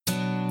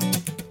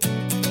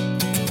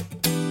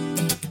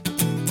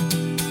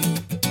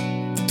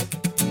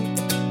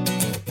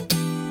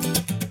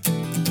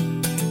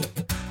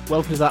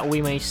Welcome to That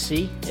We May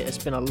See. It has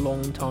been a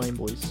long time,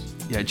 boys.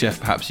 Yeah, Jeff,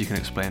 perhaps you can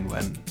explain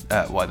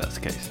why that's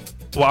the case.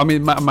 Well, I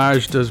mean,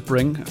 marriage does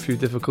bring a few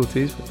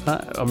difficulties with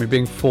that. I mean,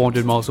 being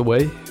 400 miles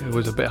away, it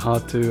was a bit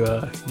hard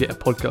to get a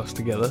podcast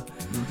together.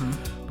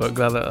 Mm-hmm. But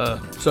glad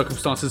that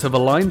circumstances have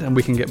aligned and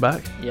we can get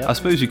back. Yeah. I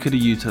suppose you could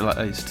have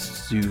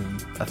utilised Zoom.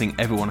 I think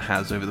everyone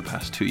has over the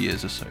past 2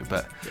 years or so,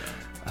 but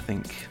I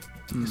think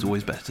it's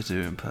always better to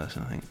do it in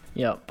person, I think.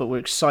 Yeah, but we're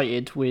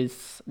excited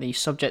with the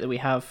subject that we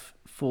have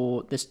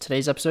for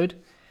today's episode,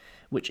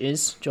 which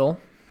is, Joel?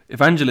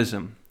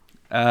 Evangelism.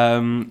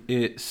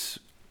 It's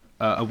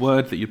a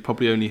word that you'd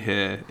probably only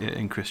hear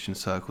in Christian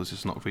circles.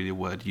 It's not really a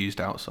word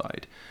used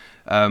outside.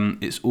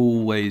 It's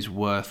always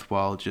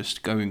worthwhile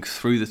just going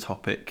through the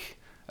topic.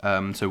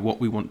 So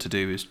what we want to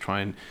do is try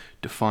and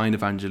define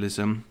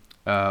evangelism,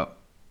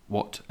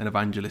 what an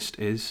evangelist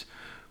is,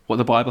 what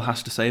the Bible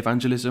has to say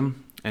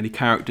evangelism, any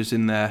characters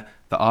in there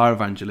that are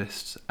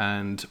evangelists,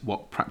 and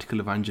what practical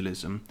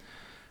evangelism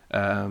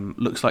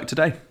looks like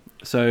today.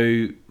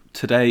 So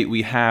today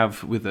we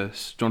have with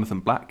us Jonathan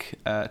Black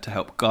to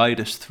help guide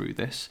us through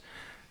this.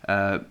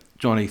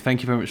 Johnny,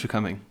 thank you very much for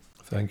coming.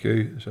 Thank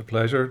you. It's a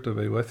pleasure to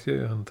be with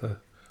you and to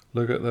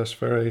look at this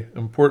very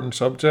important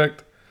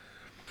subject.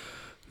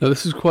 Now,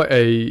 this is quite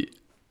a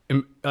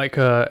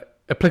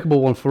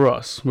applicable one for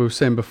us. We were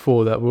saying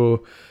before that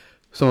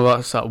some of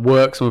us at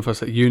work, some of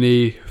us at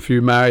uni, a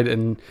few married,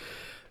 and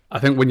I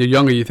think when you're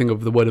younger, you think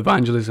of the word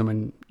evangelism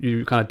and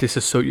you kind of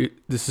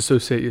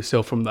disassociate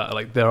yourself from that.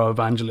 Like, there are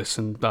evangelists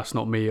and that's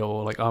not me,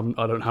 or like I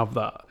don't have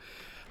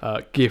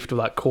that gift or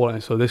that calling.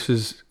 So this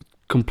is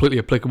completely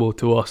applicable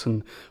to us,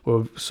 and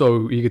we're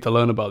so eager to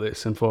learn about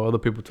this and for other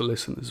people to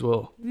listen as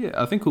well. Yeah,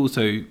 I think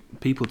also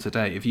people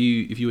today, if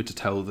you were to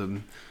tell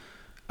them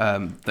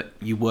that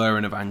you were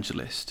an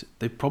evangelist,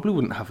 they probably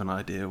wouldn't have an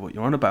idea what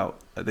you're on about.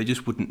 They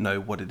just wouldn't know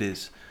what it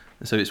is.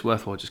 And so it's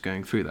worthwhile just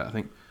going through that, I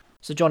think.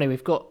 So, Johnny,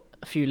 we've got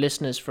a few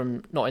listeners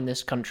from not in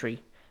this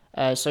country.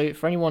 So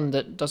for anyone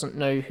that doesn't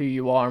know who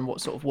you are and what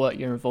sort of work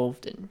you're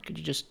involved in, could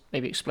you just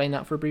maybe explain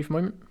that for a brief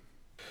moment?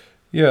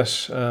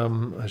 Yes,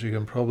 as you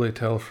can probably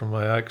tell from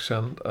my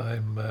accent,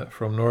 I'm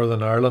from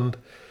Northern Ireland,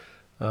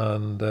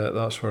 and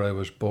that's where I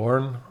was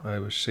born. I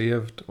was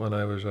saved when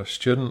I was a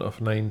student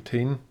of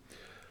 19,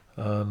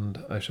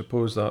 and I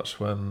suppose that's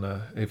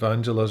when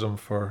evangelism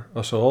for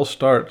us all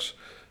starts,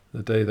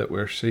 the day that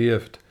we're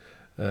saved,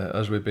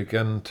 as we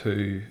begin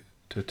to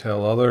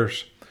tell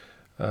others.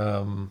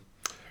 In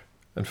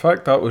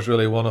fact, that was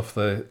really one of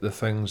the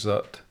things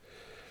that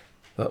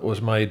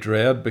was my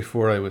dread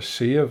before I was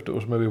saved. It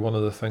was maybe one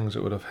of the things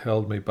that would have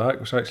held me back. It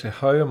was actually,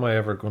 how am I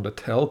ever going to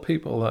tell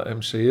people that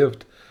I'm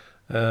saved?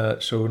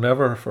 So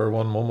never for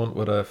one moment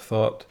would I have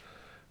thought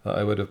that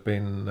I would have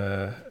been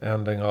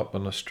ending up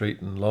on a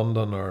street in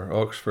London or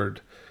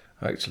Oxford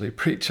actually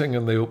preaching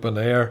in the open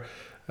air.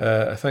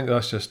 I think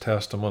that's just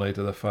testimony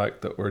to the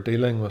fact that we're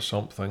dealing with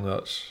something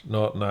that's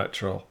not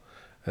natural.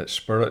 It's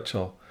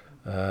spiritual.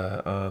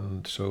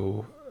 And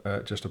so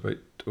just about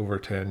over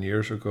 10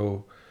 years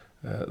ago,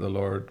 the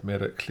Lord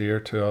made it clear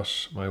to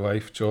us, my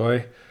wife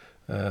Joy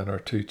and our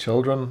 2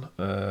 children,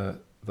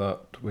 that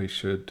we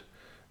should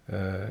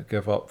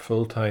give up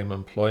full-time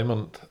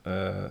employment,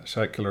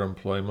 secular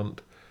employment,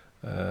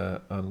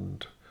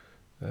 and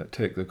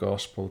take the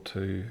gospel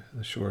to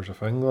the shores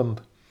of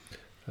England.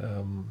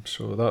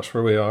 So that's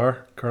where we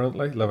are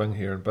currently, living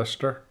here in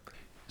Bicester.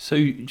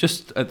 So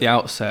just at the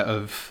outset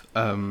of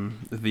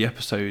the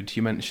episode,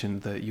 you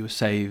mentioned that you were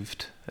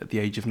saved at the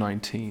age of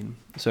 19.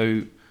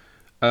 So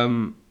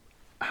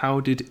how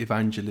did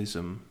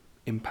evangelism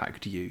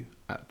impact you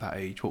at that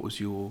age? What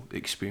was your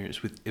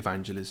experience with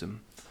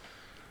evangelism?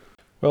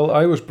 Well,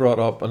 I was brought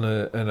up in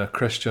a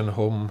Christian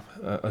home,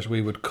 as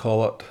we would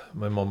call it.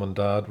 My mum and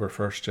dad were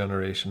first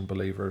generation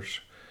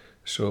believers.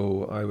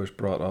 So I was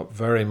brought up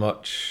very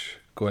much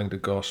going to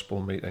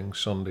gospel meetings,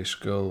 Sunday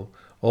school,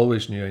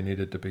 always knew I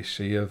needed to be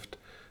saved,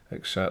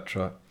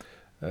 etc.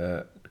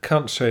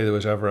 Can't say there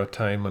was ever a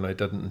time when I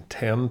didn't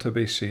intend to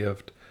be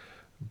saved,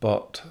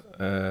 but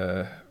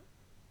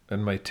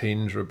in my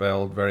teens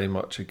rebelled very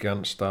much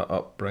against that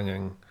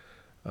upbringing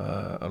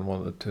and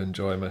wanted to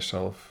enjoy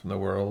myself in the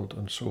world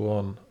and so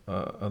on.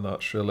 And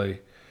that's really,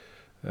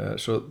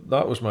 so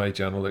that was my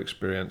general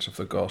experience of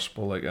the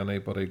gospel, like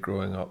anybody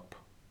growing up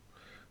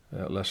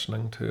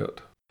listening to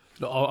it.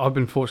 I've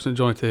been fortunate,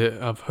 Johnny,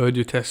 I've heard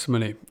your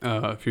testimony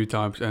a few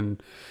times,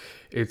 and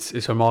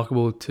it's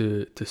remarkable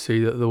to see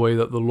that the way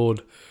that the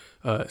Lord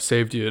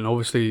saved you, and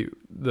obviously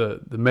the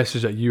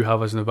message that you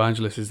have as an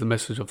evangelist is the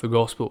message of the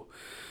gospel.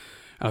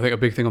 And I think a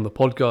big thing on the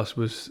podcast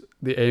was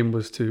the aim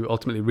was to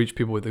ultimately reach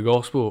people with the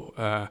gospel.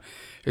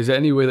 Is there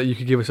any way that you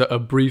could give us a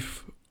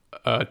brief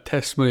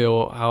testimony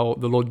or how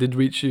the Lord did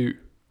reach you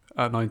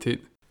at 19?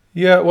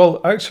 Yeah,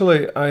 well,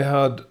 actually, I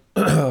had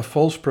a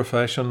false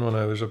profession when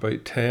I was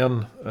about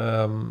 10,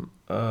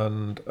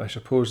 and I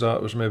suppose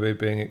that was maybe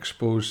being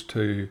exposed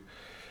to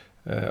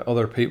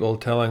other people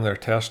telling their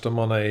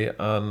testimony,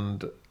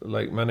 and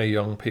like many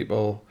young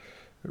people,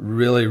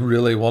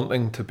 really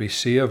wanting to be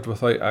saved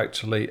without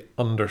actually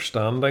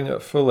understanding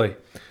it fully.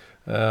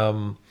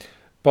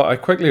 But I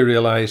quickly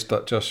realised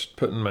that just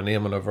putting my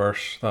name in a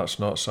verse, that's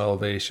not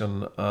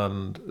salvation,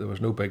 and there was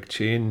no big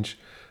change,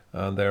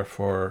 and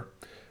therefore,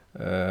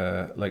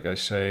 like I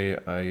say,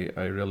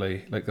 I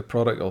really, like the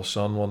prodigal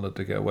son, wanted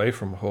to get away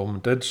from home,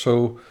 did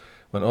so,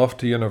 went off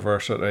to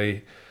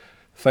university,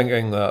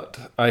 thinking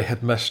that I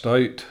had missed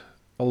out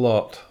a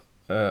lot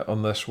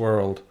on this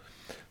world,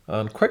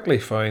 and quickly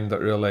found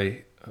that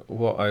really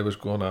what I was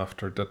going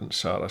after didn't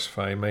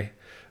satisfy me.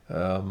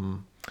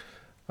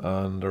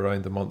 And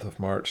around the month of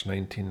March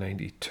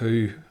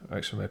 1992,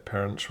 actually my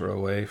parents were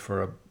away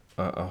for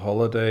a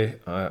holiday.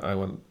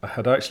 I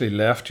had actually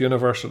left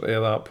university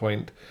at that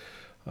point,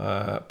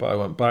 but I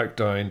went back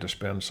down to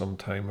spend some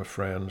time with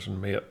friends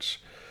and mates.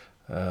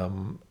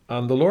 And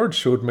the Lord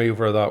showed me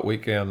over that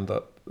weekend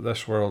that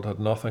this world had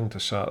nothing to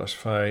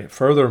satisfy.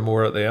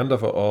 Furthermore, at the end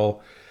of it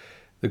all,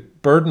 the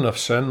burden of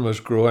sin was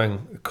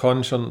growing,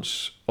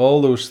 conscience,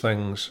 all those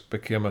things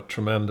became a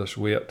tremendous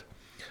weight.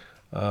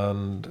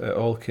 And it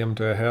all came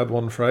to a head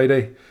one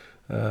Friday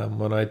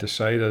when I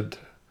decided,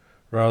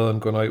 rather than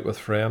going out with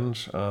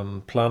friends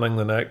and planning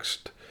the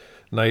next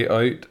night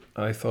out,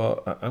 I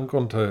thought I'm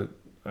going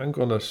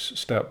to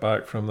step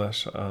back from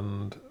this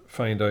and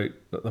find out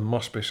that there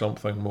must be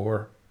something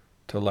more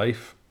to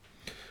life.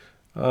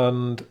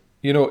 And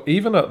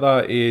even at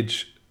that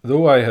age,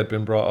 though I had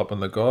been brought up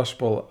in the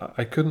gospel,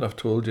 I couldn't have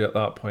told you at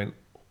that point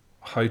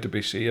how to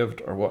be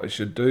saved or what I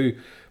should do,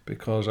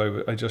 because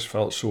I just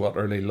felt so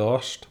utterly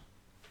lost.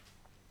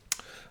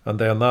 And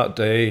then that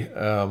day,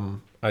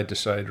 I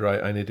decided,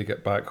 right, I need to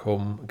get back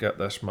home, get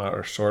this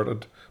matter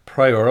sorted.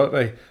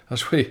 Priority,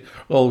 as we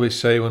always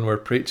say when we're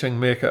preaching,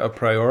 make it a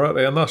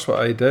priority. And that's what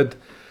I did.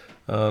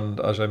 And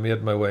as I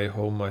made my way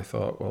home, I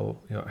thought, well,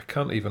 I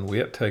can't even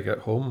wait to get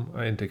home.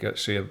 I need to get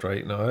saved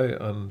right now.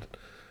 And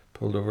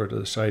pulled over to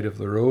the side of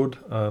the road.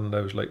 And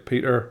I was like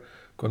Peter,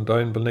 going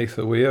down beneath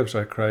the waves.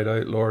 I cried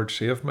out, Lord,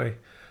 save me.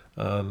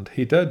 And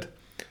he did.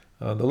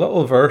 And the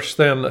little verse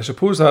then, I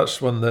suppose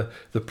that's when the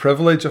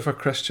privilege of a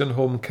Christian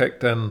home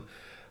kicked in,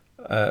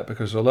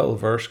 because the little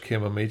verse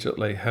came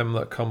immediately, him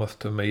that cometh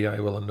to me I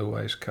will in no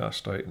wise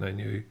cast out. And I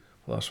knew,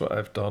 well, that's what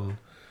I've done,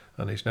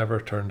 and he's never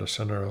turned a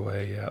sinner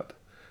away yet.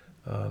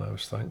 And I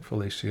was thankful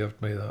he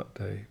saved me that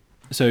day.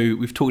 So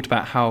we've talked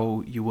about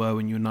how you were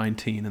when you were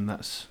 19, and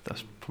that's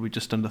probably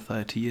just under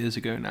 30 years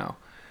ago now.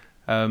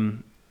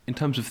 In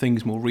terms of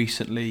things more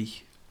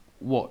recently,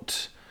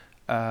 what's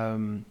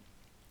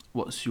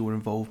your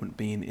involvement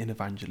been in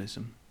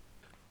evangelism?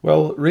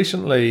 Well,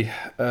 recently,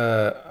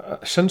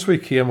 since we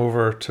came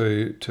over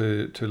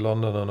to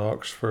London and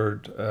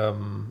Oxford,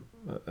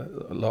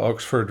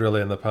 Oxford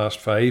really in the past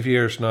 5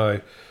 years now,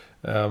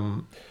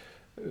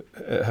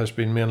 it has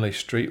been mainly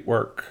street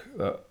work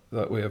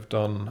that we have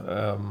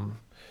done.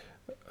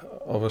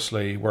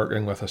 Obviously,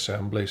 working with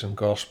assemblies and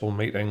gospel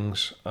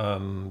meetings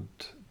and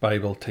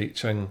Bible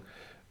teaching,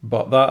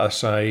 but that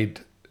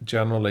aside,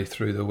 generally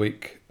through the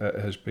week it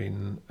has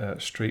been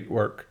street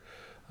work,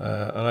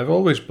 and I've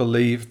always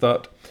believed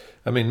that,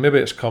 maybe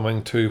it's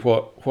coming to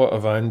what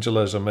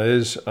evangelism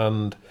is,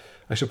 and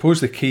I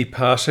suppose the key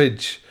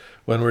passage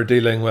when we're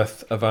dealing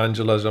with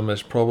evangelism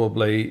is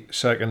probably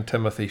 2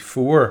 Timothy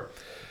 4,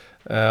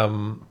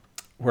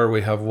 where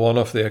we have one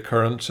of the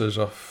occurrences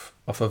of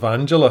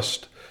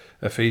evangelist,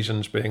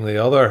 Ephesians being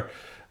the other.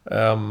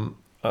 And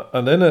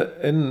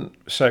in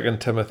 2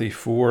 Timothy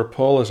 4,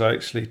 Paul is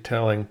actually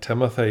telling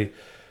Timothy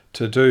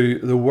to do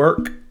the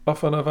work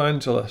of an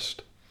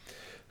evangelist.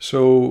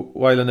 So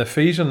while in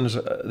Ephesians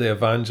the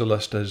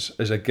evangelist is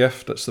a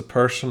gift, it's the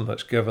person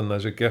that's given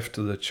as a gift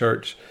to the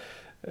church,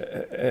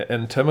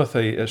 in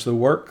Timothy it's the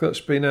work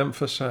that's been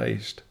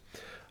emphasized.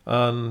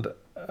 And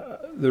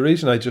the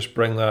reason I just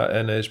bring that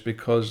in is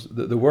because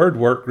the word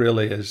work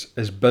really is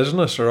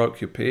business or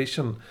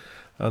occupation,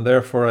 and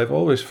therefore I've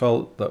always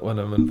felt that when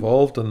I'm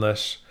involved in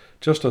this,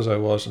 just as I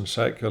was in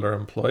secular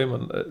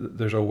employment,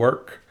 there's a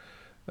work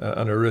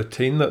and a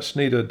routine that's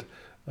needed,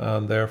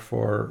 and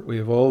therefore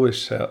we've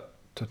always set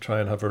to try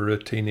and have a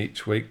routine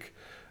each week,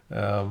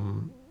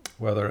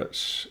 whether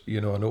it's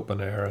an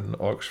open air in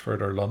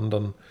Oxford or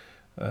London,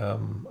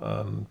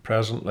 and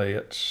presently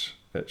it's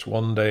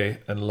one day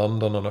in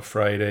London on a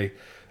Friday,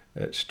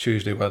 it's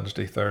Tuesday,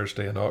 Wednesday,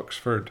 Thursday in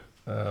Oxford,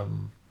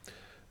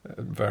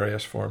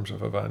 various forms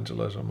of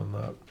evangelism and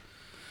that.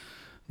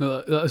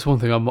 No, that's one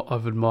thing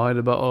I've admired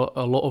about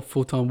a lot of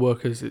full-time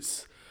workers.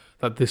 It's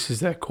that this is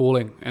their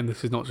calling, and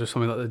this is not just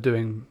something that they're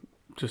doing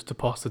just to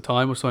pass the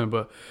time or something,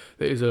 but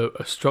there is a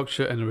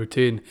structure and a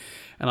routine.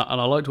 And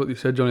I liked what you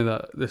said, Johnny,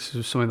 that this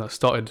is something that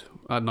started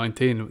at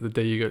 19, the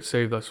day you get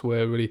saved. That's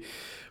where really,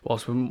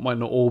 whilst we might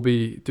not all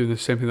be doing the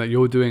same thing that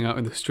you're doing out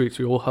in the streets,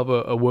 we all have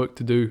a work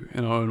to do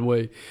in our own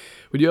way.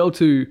 Would you be able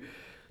to,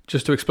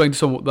 just to explain to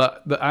someone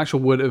that the actual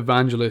word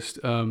evangelist,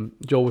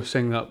 Joel was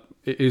saying that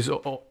it is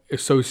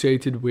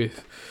associated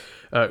with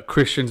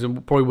Christians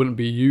and probably wouldn't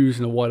be used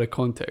in a wider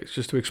context,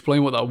 just to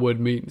explain what that word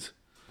means?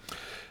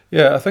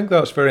 Yeah, I think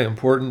that's very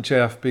important,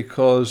 Jeff,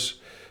 because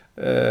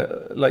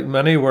like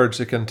many words,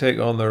 they can take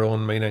on their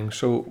own meaning.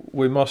 So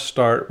we must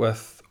start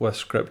with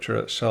Scripture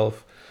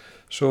itself.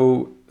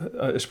 So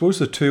I suppose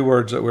the two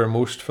words that we're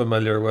most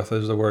familiar with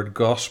is the word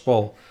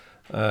gospel,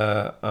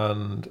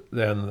 and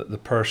then the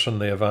person,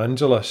 the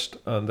evangelist,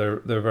 and they're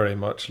very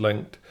much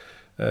linked.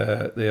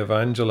 The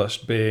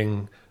evangelist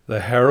being the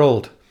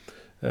herald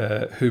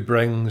who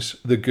brings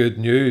the good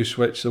news,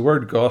 which the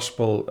word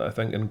gospel, I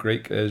think in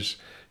Greek, is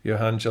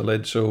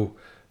euangelizo,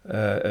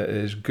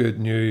 is good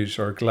news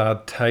or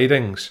glad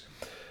tidings.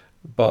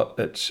 But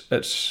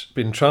it's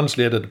been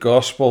translated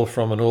gospel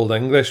from an Old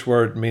English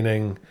word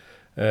meaning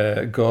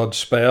God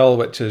spell,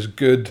 which is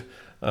good,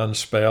 and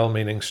spell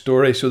meaning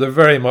story. So they're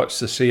very much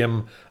the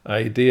same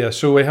idea.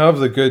 So we have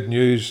the good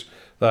news,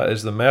 that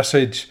is the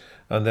message,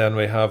 and then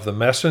we have the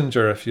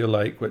messenger, if you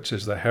like, which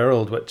is the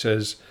herald, which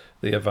is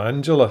the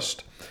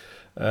evangelist.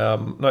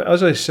 Now,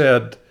 as I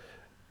said,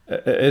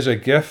 it is a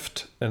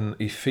gift in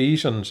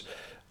Ephesians.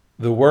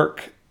 The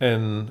work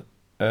in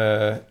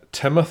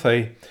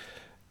Timothy,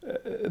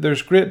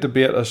 there's great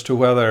debate as to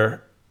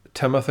whether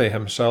Timothy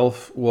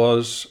himself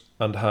was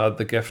and had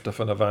the gift of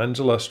an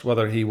evangelist,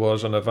 whether he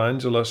was an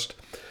evangelist.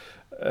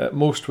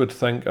 Most would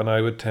think, and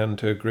I would tend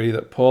to agree,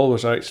 that Paul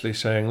was actually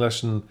saying,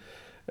 listen,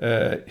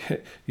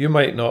 you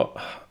might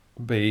not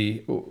be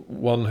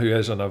one who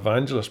is an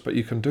evangelist, but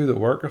you can do the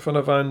work of an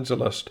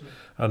evangelist,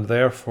 and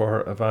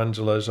therefore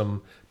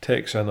evangelism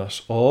takes in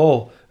us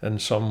all in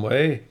some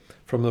way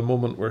from the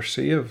moment we're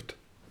saved.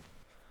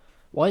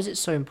 Why is it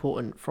so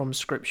important from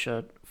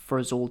Scripture for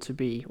us all to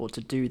be or to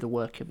do the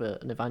work of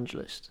an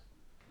evangelist?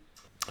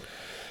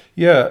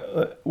 Yeah,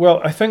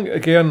 well, I think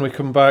again we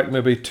come back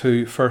maybe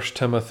to 1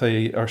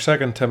 Timothy or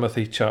 2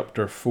 Timothy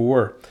chapter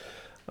 4,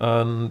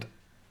 and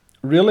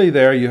really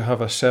there you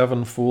have a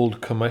sevenfold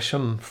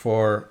commission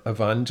for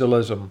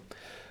evangelism.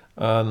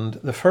 And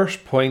the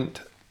first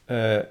point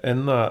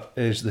in that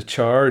is the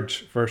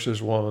charge,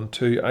 verses 1 and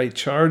 2. I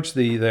charge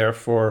thee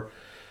therefore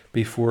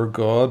before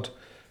God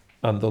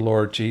and the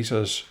Lord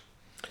Jesus,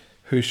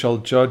 who shall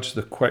judge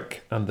the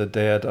quick and the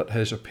dead at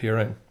his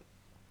appearing.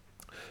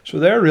 So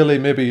there really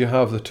maybe you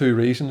have the two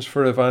reasons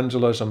for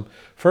evangelism.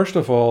 First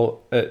of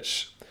all,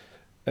 it's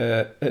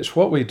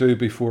what we do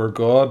before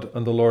God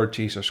and the Lord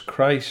Jesus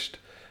Christ.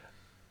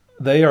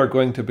 They are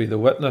going to be the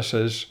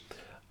witnesses,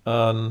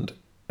 and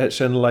it's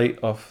in light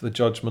of the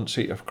judgment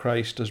seat of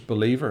Christ as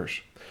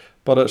believers.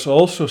 But it's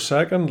also,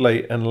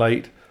 secondly, in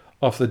light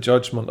of the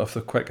judgment of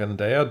the quick and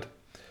dead.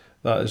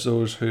 That is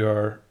those who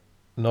are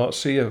not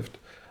saved,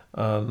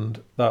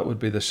 and that would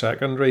be the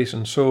second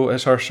reason. So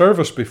it's our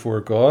service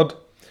before God.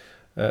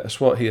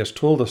 It's what he has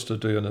told us to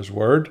do in his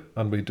word,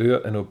 and we do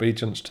it in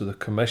obedience to the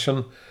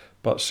commission.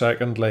 But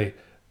secondly,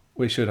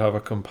 we should have a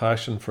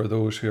compassion for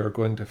those who are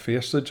going to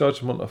face the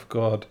judgment of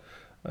God,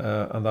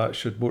 and that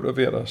should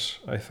motivate us,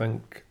 I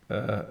think,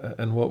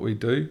 in what we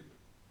do.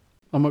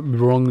 I might be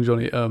wrong,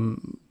 Johnny,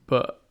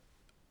 but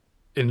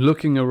in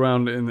looking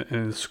around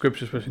in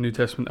Scripture, especially New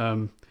Testament,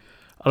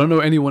 I don't know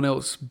anyone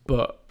else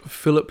but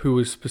Philip who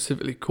was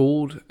specifically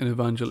called an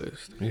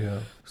evangelist. Yeah.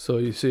 So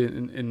you see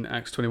in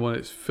Acts 21,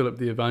 it's Philip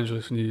the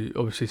evangelist, and you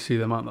obviously see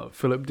the amount that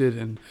Philip did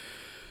and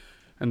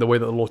the way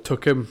that the Lord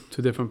took him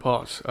to different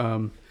parts.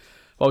 I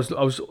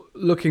was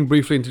looking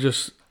briefly into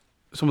just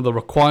some of the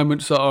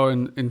requirements that are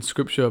in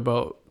Scripture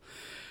about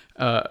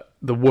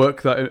the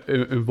work that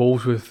it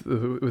involves with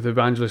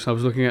evangelists. I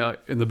was looking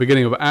at in the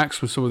beginning of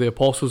Acts when some of the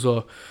apostles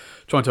are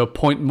trying to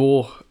appoint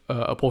more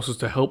apostles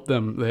to help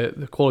them.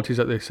 The qualities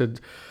that they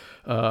said,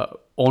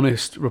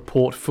 honest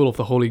report, full of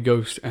the Holy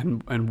Ghost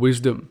and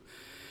wisdom.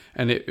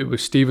 And it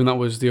was Stephen that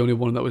was the only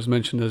one that was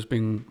mentioned as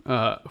being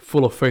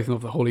full of faith and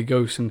of the Holy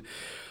Ghost. And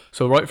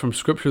so right from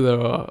Scripture, there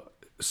are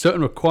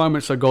certain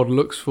requirements that God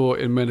looks for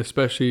in men,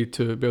 especially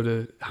to be able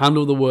to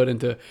handle the word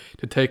and to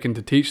take and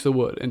to teach the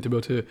word and to be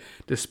able to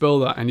dispel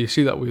that. And you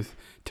see that with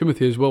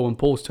Timothy as well, when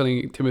Paul's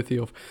telling Timothy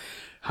of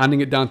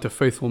handing it down to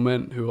faithful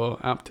men who are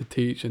apt to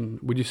teach. And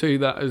would you say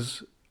that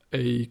is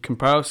a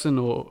comparison,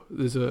 or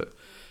there's a...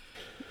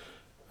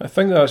 I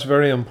think that's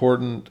very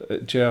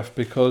important, Jeff,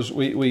 because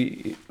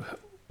we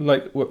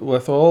like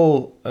with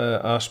all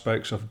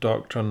aspects of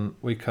doctrine,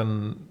 we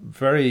can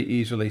very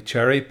easily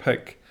cherry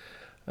pick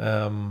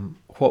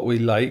what we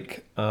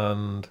like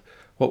and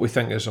what we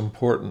think is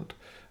important.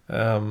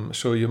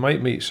 So you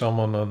might meet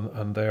someone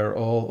and they're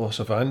all, it's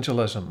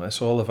evangelism.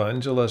 It's all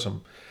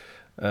evangelism.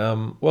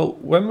 Well,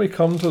 when we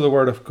come to the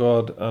Word of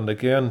God, and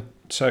again,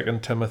 2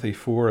 Timothy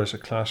 4 is a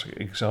classic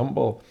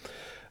example.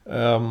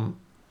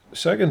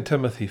 2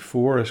 Timothy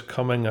 4 is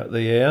coming at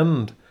the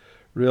end,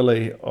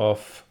 really,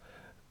 of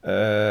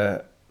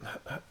a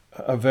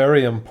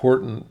very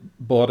important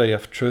body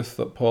of truth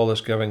that Paul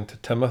is giving to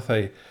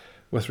Timothy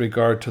with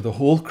regard to the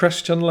whole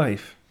Christian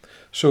life.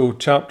 So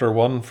chapter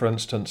 1, for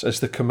instance, is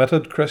the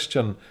committed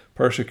Christian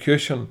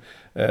persecution.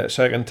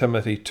 2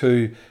 Timothy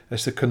 2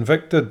 is the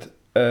convicted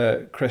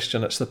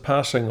Christian. It's the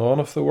passing on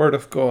of the word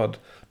of God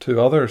to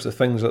others, the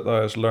things that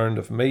thou hast learned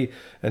of me.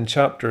 In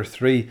chapter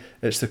 3,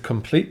 it's the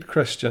complete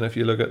Christian. If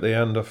you look at the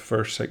end of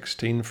verse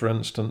 16, for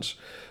instance,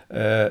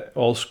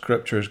 all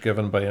scripture is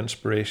given by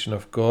inspiration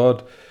of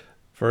God.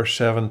 verse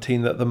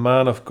 17, that the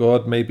man of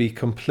God may be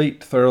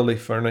complete, thoroughly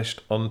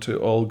furnished unto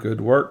all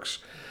good works.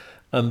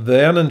 And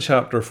then in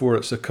chapter 4,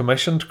 it's the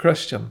commissioned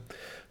Christian.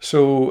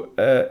 So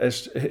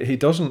he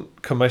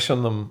doesn't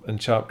commission them in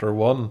chapter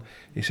 1.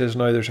 He says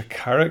now there's a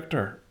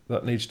character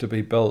that needs to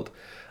be built.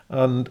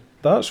 And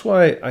that's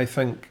why I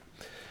think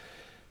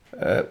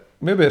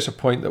maybe it's a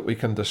point that we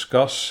can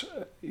discuss.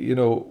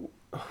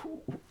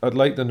 I'd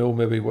like to know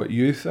maybe what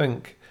you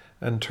think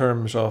in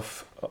terms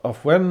of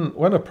when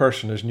a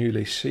person is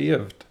newly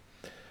saved.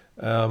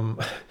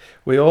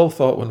 We all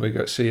thought when we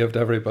got saved,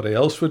 everybody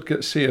else would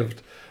get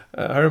saved.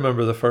 I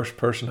remember the first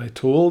person I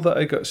told that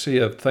I got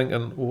saved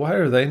thinking, why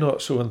are they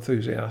not so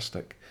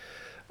enthusiastic?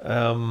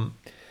 But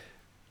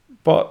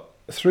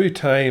through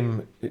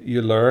time,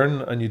 you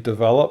learn and you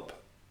develop.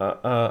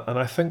 And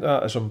I think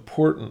that is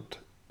important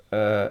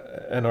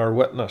in our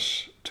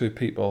witness to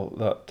people,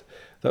 that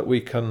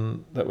we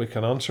can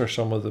answer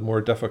some of the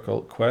more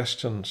difficult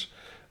questions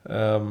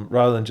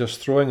rather than just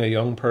throwing a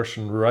young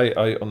person right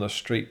out on the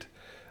street,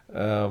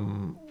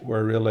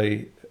 where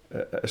really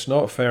it's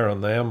not fair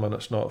on them and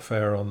it's not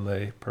fair on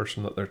the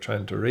person that they're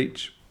trying to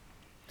reach.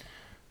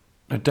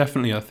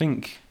 Definitely, I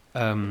think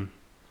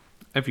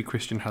every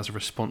Christian has a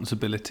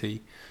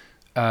responsibility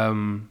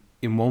in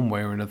one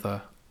way or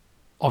another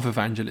of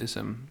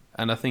evangelism,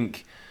 and I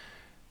think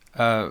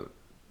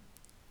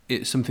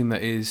it's something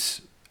that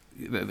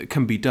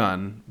can be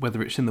done,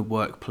 whether it's in the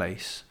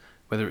workplace,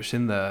 whether it's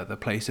in the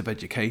place of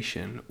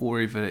education, or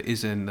if it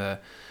is in the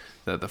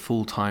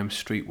full-time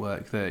street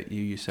work that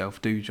you yourself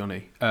do,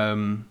 Johnny.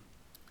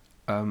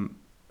 One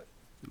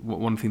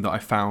thing that I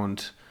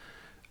found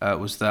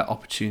was that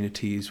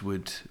opportunities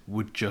would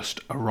just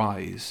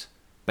arise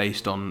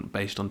based on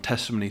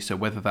testimony. So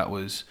whether that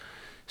was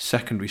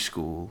secondary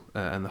school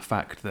and the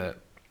fact that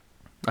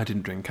I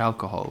didn't drink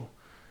alcohol,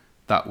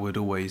 that would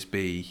always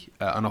be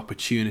an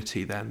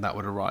opportunity then that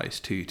would arise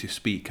to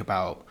speak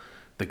about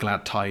the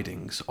glad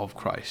tidings of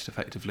Christ.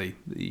 Effectively,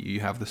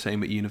 you have the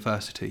same at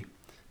university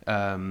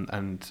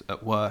and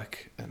at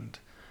work, and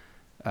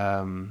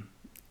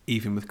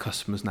even with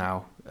customers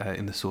now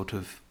in the sort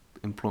of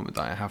employment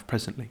that I have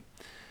presently.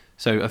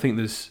 So I think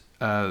there's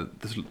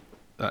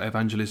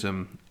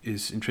evangelism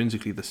is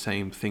intrinsically the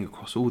same thing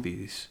across all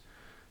these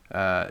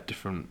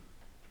different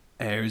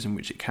areas in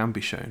which it can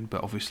be shown,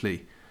 but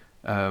obviously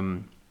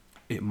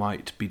it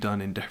might be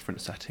done in different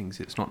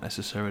settings. It's not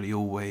necessarily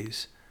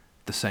always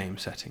the same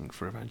setting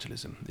for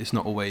evangelism. It's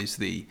not always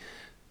the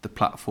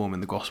platform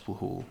in the gospel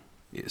hall.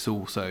 It's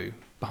also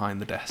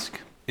behind the desk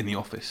in the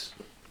office.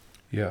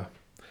 Yeah,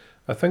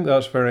 I think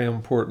that's very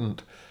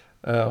important.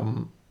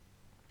 The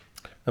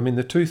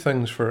two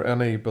things for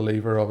any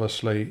believer,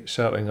 obviously,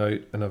 setting out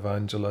in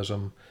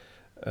evangelism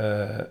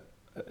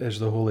is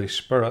the Holy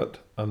Spirit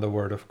and the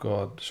Word of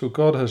God. So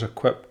God has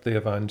equipped the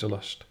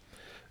evangelist.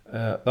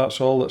 That's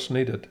all that's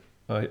needed.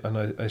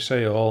 I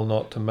say all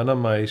not to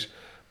minimise,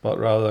 but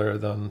rather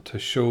than to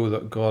show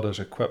that God has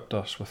equipped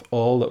us with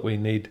all that we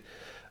need.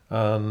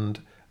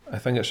 And I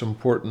think it's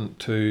important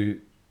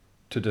to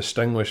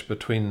distinguish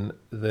between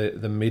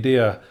the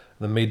media,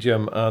 the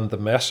medium, and the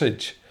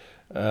message.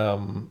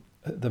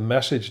 The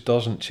message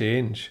doesn't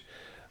change.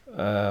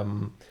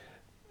 The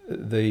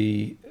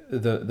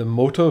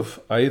motive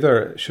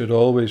either should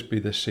always be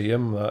the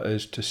same, that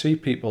is to see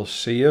people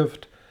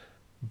saved,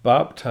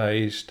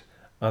 baptized,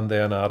 and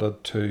then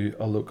added to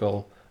a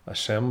local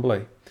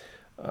assembly.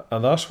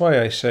 And that's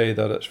why I say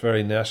that it's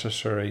very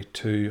necessary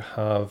to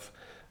have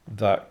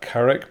that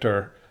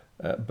character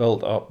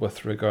built up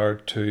with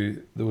regard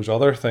to those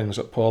other things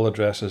that Paul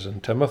addresses in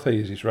Timothy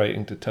as he's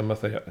writing to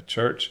Timothy at the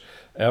church,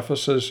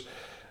 Ephesus.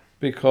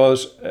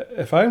 Because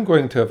if I'm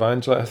going to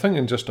evangelize, I'm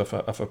thinking just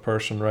of a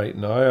person right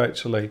now,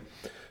 actually,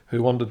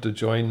 who wanted to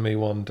join me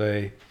one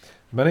day,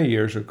 many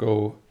years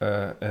ago,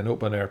 in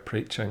open-air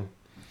preaching.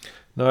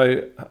 Now,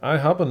 I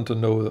happen to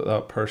know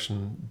that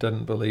person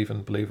didn't believe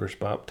in believer's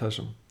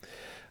baptism.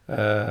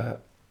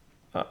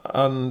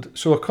 And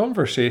so a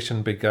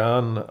conversation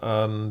began,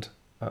 and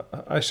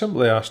I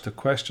simply asked the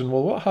question,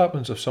 well, what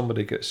happens if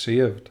somebody gets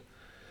saved?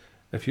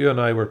 If you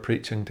and I were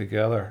preaching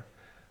together,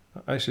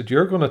 I said,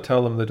 you're going to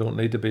tell them they don't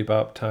need to be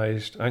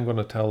baptized. I'm going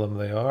to tell them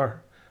they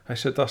are. I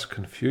said, that's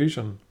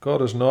confusion.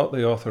 God is not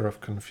the author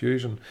of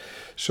confusion.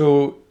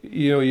 So,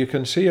 you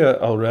can see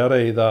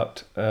already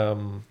that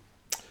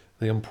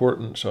the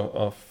importance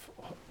of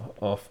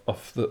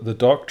the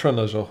doctrine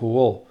as a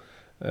whole,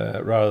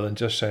 rather than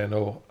just saying,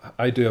 oh,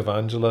 I do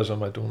evangelism,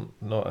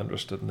 not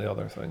interested in the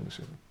other things.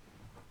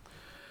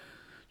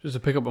 Just to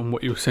pick up on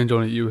what you were saying,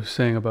 Johnny, you were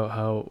saying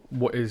about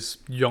what is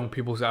young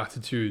people's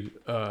attitude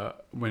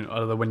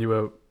either when you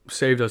were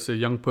saved as a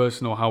young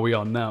person or how we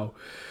are now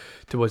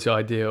towards the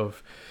idea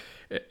of,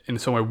 in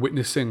some way,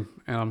 witnessing.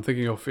 And I'm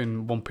thinking of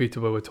in 1 Peter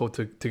where we're told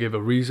to give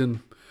a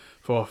reason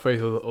for our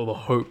faith or the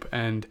hope.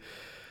 And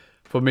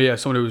for me,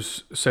 as someone who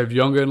was saved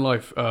younger in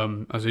life,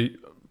 as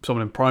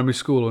someone in primary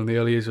school or in the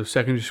early years of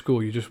secondary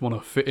school, you just want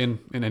to fit in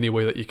any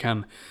way that you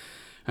can.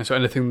 And so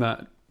anything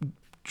that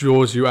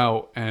draws you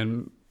out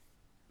and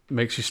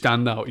makes you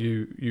stand out,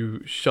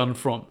 you shun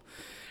from.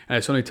 And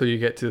it's only till you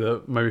get to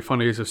the maybe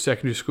final years of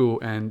secondary school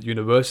and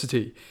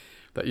university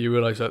that you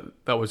realise that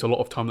that was a lot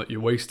of time that you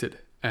wasted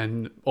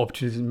and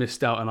opportunities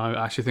missed out. And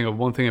I actually think of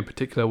one thing in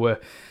particular where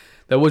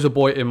there was a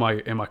boy in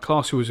my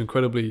class who was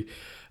incredibly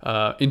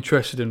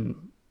interested in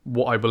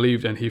what I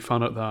believed, and he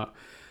found out that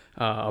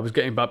I was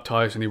getting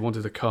baptized and he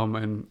wanted to come,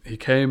 and he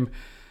came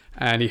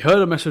and he heard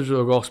a message of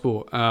the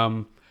gospel.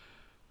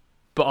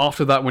 But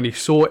after that, when he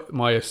saw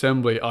my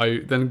assembly, I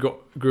then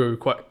grew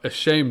quite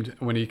ashamed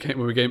when we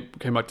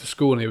came back to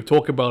school and he would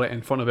talk about it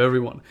in front of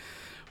everyone.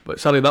 But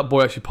sadly, that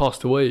boy actually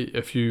passed away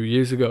a few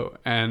years ago,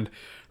 and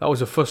that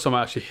was the first time it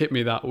actually hit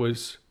me that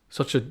was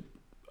such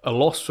a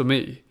loss for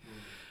me,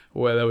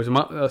 where there was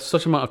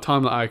such amount of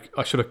time that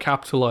I should have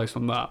capitalized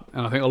on that.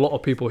 And I think a lot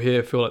of people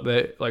here feel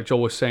like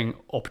Joel was saying,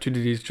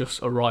 opportunities just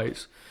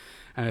arise,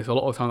 and it's a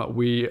lot of time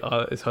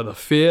that it's either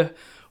fear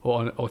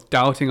or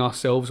doubting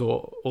ourselves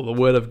or the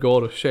word of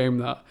God or shame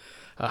that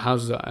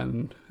has that.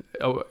 And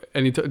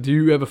do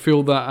you ever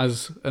feel that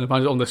as an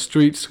evangelist on the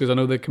streets? Because I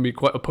know they can be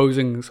quite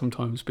opposing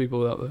sometimes,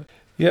 people out there.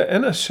 Yeah,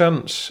 in a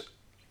sense,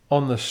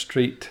 on the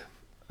street,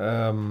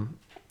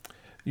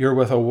 you're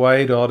with a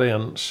wide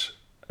audience,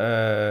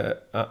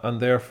 and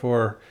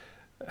therefore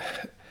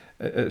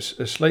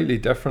it's slightly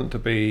different to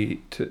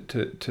be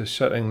to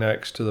sitting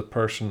next to the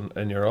person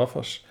in your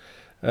office,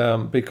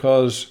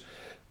 because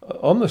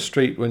on the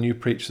street, when you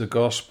preach the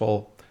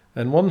gospel,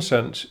 in one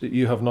sense,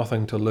 you have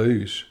nothing to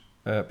lose.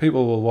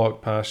 People will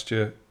walk past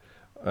you,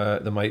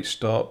 they might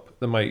stop,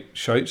 they might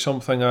shout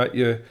something at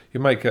you,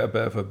 you might get a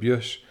bit of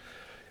abuse.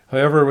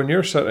 However, when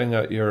you're sitting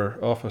at your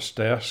office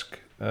desk,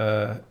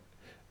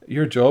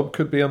 your job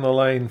could be on the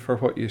line for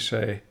what you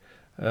say.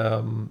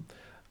 And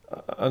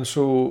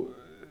so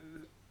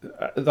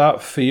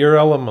that fear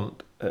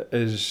element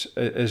is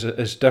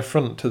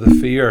different to the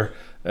fear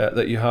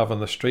that you have on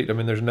the street. I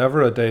mean, there's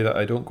never a day that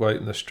I don't go out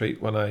in the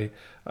street when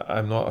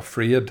I'm not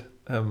afraid.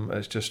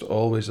 It's just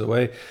always the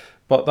way.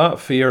 But that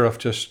fear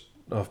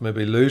of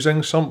maybe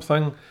losing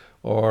something,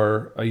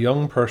 or a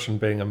young person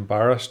being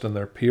embarrassed in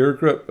their peer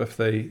group if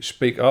they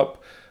speak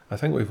up, I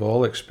think we've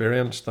all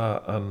experienced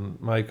that. And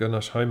my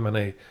goodness, how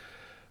many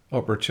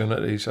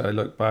opportunities I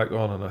look back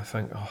on and I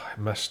think, oh, I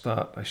missed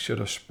that, I should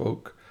have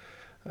spoke.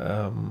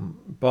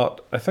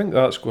 But I think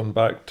that's going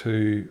back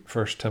to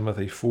 1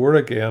 Timothy 4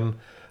 again,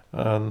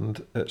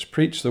 and it's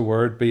preach the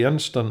word, be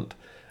instant,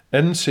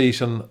 in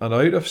season and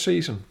out of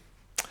season.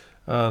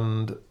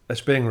 And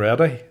it's being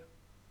ready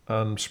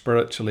and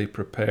spiritually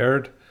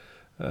prepared.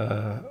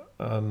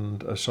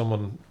 And as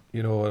someone, I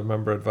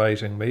remember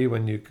advising me,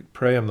 when you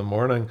pray in the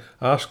morning,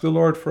 ask the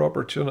Lord for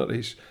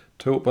opportunities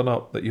to open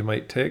up that you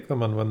might take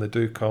them, and when they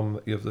do come,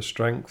 that you have the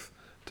strength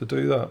to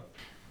do that.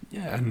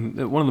 Yeah,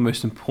 and one of the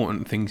most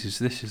important things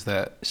is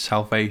that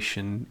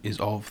salvation is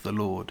of the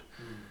Lord.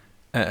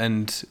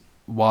 And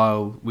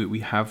while we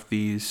have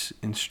these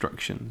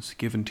instructions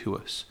given to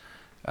us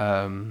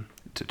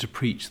to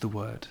preach the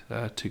word,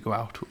 to go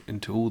out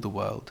into all the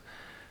world,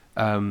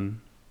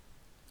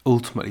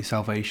 ultimately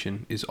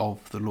salvation is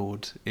of the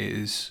Lord. It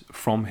is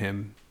from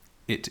him.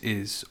 It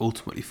is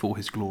ultimately for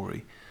his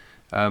glory.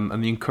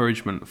 And the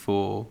encouragement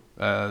for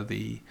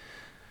the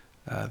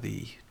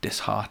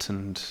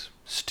disheartened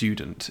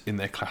student in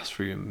their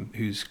classroom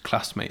whose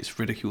classmates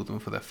ridicule them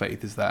for their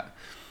faith is that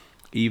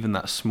even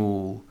that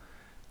small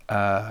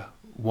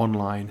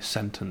one-line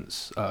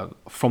sentence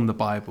from the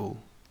Bible,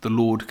 the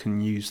Lord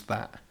can use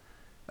that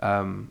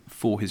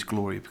for his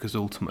glory, because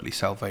ultimately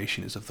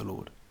salvation is of the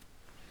Lord.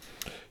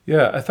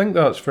 Yeah, I think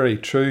that's very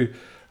true.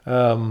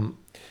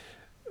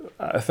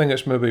 I think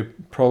it's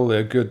probably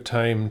a good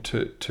time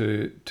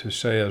to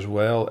say as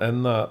well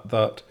in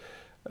that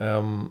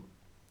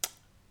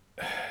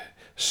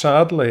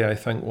sadly, I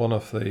think one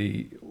of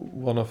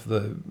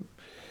the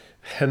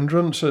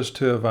hindrances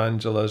to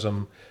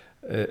evangelism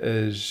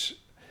is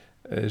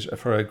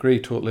if I agree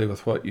totally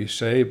with what you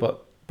say,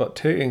 but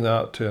taking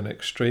that to an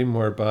extreme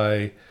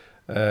whereby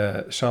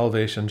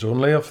salvation's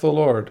only of the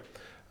Lord,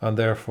 and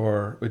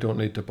therefore we don't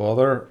need to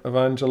bother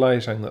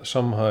evangelizing, that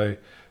somehow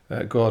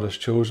God has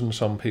chosen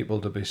some people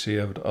to be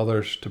saved,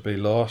 others to be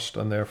lost,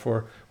 and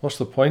therefore what's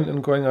the point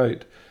in going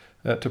out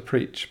to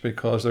preach,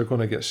 because they're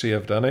going to get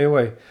saved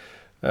anyway.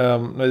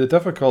 Now the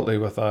difficulty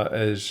with that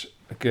is,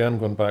 again,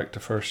 going back to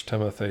 2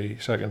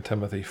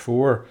 Timothy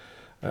 4,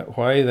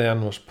 why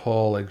then was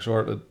Paul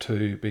exhorted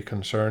to be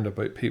concerned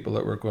about people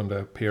that were going to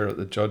appear at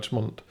the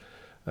judgment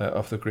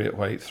of the great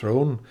white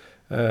throne?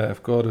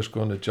 If God is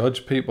going to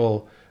judge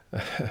people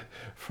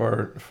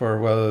for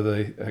whether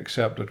they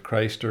accepted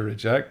Christ or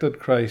rejected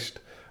Christ,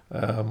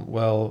 it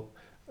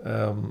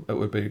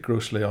would be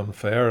grossly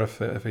unfair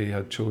if he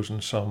had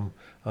chosen some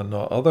and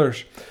not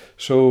others.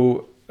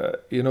 So,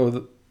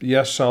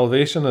 yes,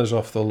 salvation is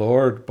of the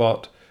Lord,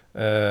 but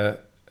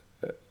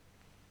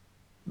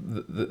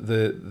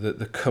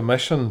the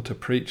commission to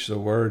preach the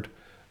word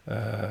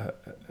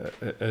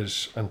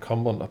is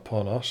incumbent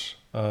upon us,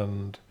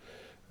 and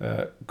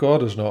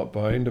God is not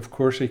bound. Of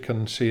course, he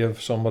can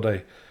save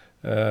somebody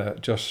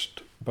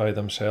just by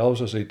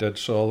themselves, as he did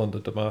Saul on the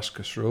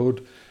Damascus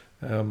Road,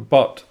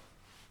 but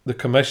the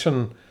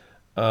commission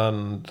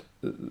and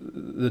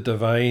the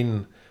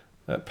divine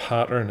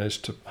pattern is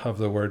to have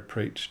the word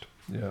preached.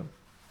 Yeah.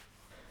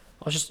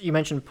 You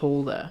mentioned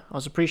Paul there. I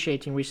was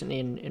appreciating recently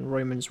in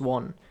Romans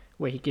 1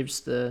 where he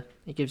gives the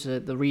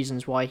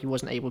reasons why he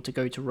wasn't able to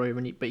go to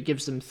Rome, but he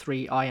gives them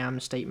 3 I am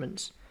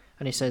statements,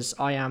 and he says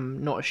I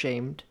am not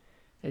ashamed,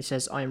 and he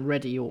says I am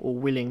ready or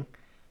willing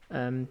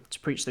to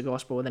preach the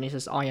gospel, and then he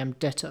says I am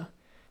debtor.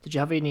 Did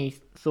you have any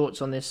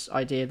thoughts on this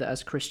idea that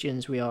as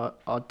Christians we are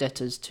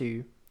debtors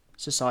to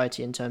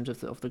society in terms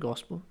of the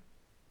gospel?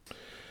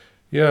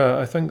 Yeah,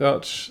 I think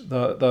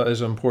that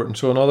is important.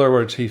 So in other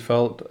words, he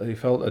felt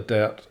a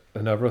debt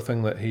in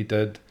everything that he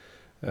did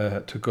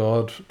to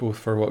God, both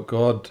for what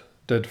God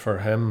did for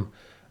him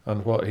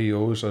and what he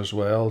owes as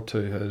well to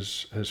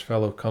his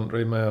fellow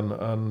countrymen.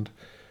 And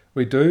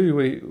we owe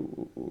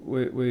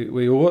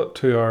it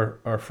to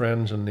our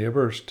friends and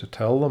neighbours to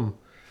tell them.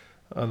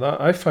 And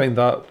I find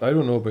that, I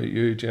don't know about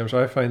you, James,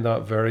 I find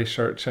that very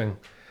searching,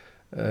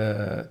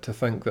 to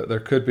think that there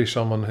could be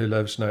someone who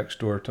lives next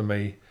door to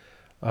me,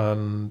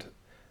 and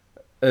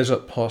is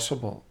it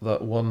possible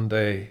that one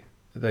day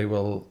they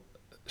will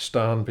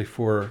stand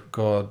before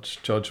God's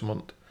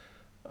judgment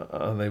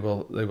and they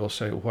will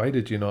say, why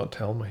did you not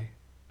tell me?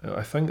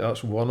 I think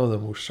that's one of the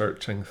most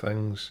searching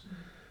things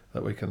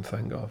that we can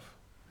think of.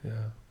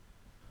 Yeah.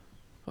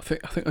 I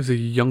think as a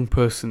young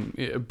person,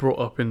 brought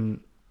up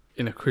in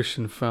a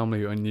Christian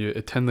family and you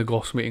attend the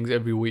gospel meetings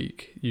every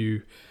week,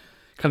 you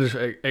kind of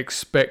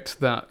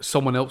expect that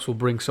someone else will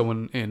bring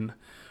someone in,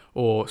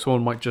 or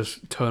someone might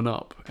just turn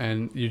up,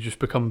 and you just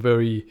become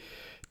very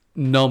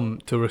numb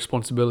to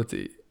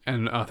responsibility.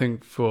 And I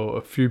think for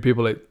a few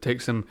people it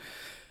takes them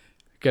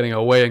getting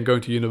away and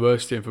going to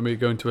university, and for me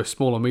going to a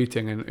smaller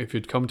meeting, and if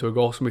you'd come to a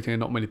gospel meeting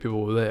and not many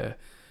people were there,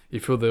 you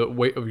feel the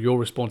weight of your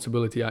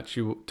responsibility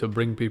actually to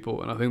bring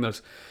people. And I think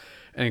that's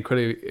an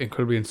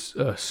incredibly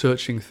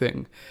searching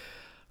thing.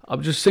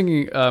 I'm just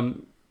thinking,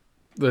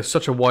 there's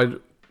such a wide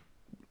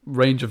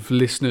range of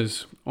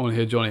listeners on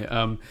here, Johnny,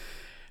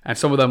 and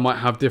some of them might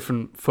have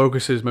different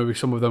focuses. Maybe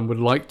some of them would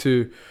like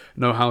to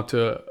know how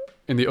to,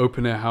 in the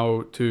open air,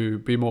 how to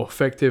be more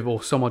effective,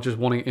 or some are just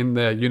wanting in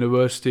their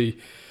university,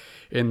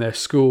 in their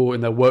school,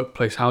 in their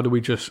workplace, how do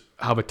we just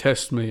have a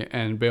testimony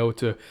and be able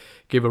to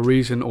give a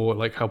reason, or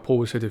like how Paul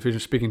would say to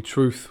Ephesians, speaking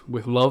truth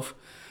with love.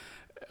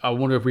 I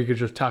wonder if we could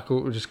just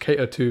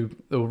cater to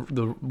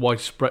the wide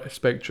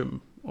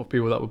spectrum of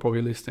people that were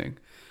probably listening.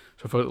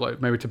 So for like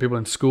maybe to people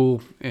in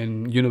school,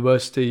 in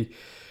university,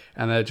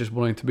 and they're just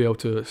wanting to be able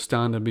to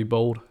stand and be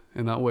bold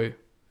in that way.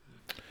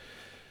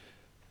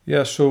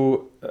 Yeah,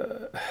 so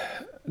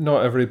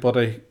not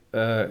everybody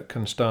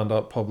can stand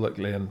up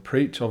publicly and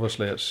preach.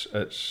 Obviously,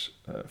 it's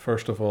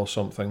first of all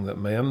something that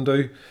men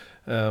do.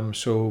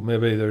 So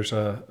maybe there's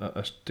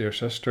a dear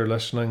sister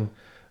listening,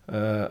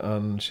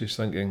 and she's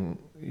thinking,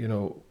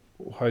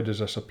 how does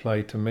this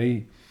apply to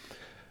me?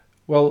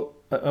 Well,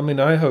 I mean,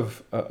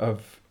 I've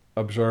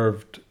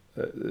observed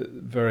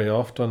very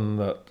often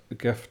that the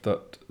gift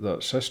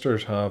that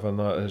sisters have, and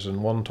that is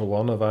in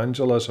one-to-one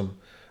evangelism,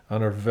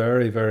 and are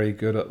very, very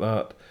good at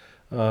that.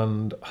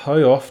 And how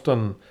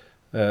often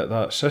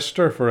that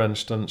sister, for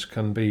instance,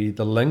 can be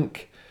the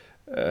link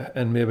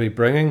in maybe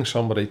bringing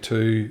somebody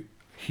to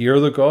hear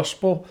the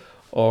gospel,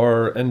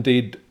 or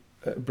indeed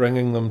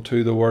bringing them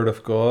to the Word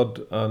of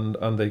God,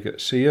 and they get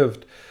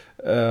saved.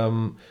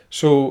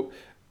 So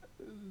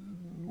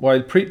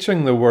while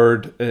preaching the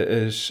Word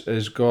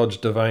is God's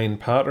divine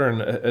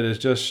pattern, it is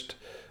just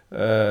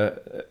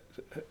it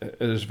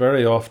is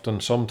very often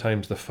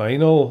sometimes the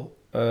final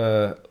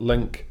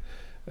link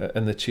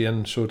in the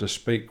chain, so to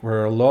speak,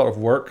 where a lot of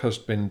work has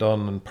been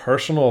done in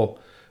personal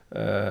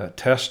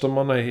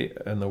testimony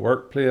in the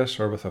workplace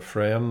or with a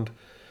friend.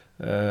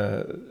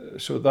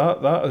 So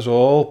that is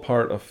all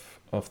part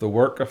of the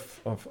work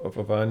of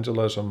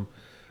evangelism.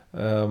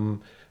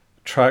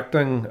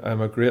 Tracting, I'm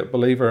a great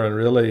believer, and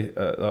really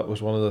that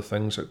was one of the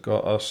things that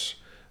got us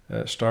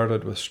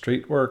started with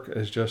street work,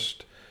 is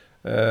just,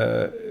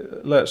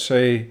 let's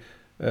say,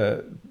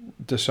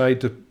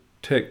 decide to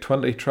take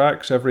 20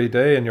 tracts every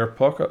day in your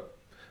pocket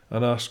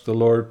and ask the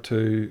Lord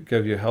to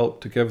give you help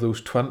to give those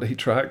 20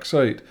 tracts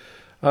out.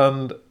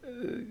 And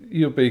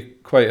you'll be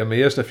quite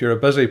amazed if you're a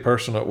busy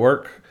person at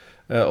work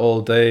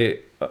all day,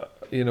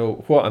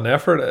 what an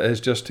effort it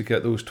is just to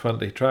get those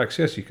 20 tracts.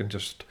 Yes, you can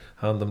just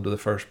hand them to the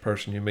first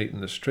person you meet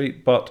in the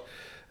street, but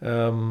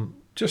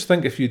just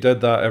think if you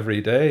did that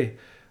every day,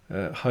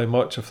 how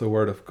much of the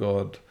Word of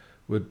God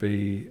would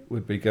be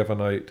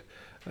given out.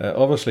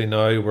 Obviously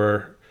now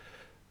we're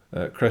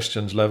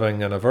Christians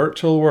living in a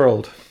virtual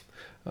world,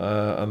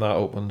 and that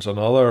opens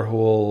another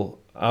whole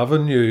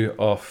avenue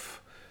of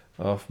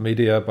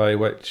media by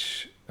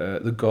which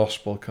the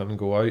gospel can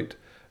go out,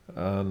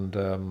 and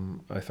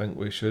I think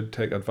we should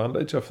take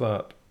advantage of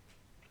that.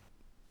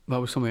 That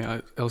was something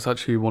I was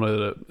actually wanted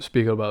to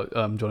speak about,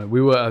 Johnny.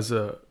 We were, as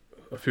a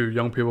few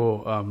young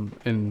people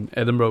in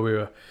Edinburgh, we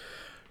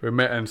were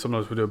met, and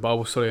sometimes we do a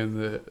Bible study,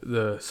 and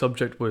the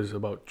subject was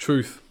about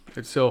truth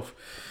itself,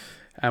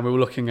 and we were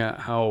looking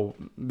at how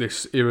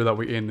this era that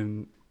we're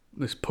in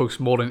this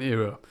postmodern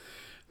era,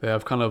 They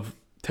have kind of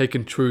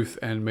taken truth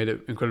and made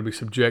it incredibly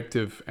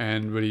subjective,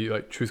 and really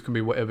like truth can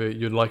be whatever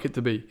you'd like it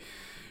to be.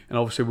 And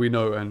obviously we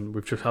know, and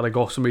we've just had a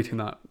gospel meeting,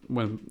 that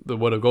when the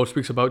word of God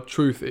speaks about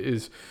truth, it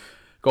is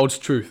God's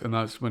truth, and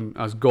that's when,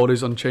 as God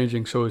is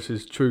unchanging, so is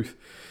His truth.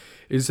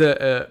 Is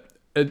there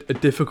a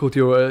difficulty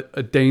or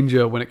a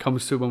danger when it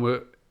comes to when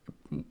we're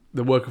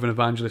the work of an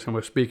evangelist and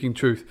we're speaking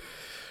truth,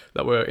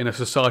 that we're in a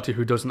society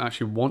who doesn't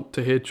actually want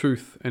to hear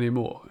truth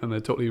anymore, and they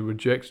totally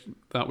reject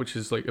that which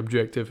is like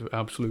objective,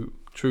 absolute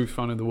truth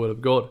found in the Word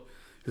of God?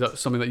 Is that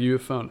something that you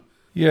have found?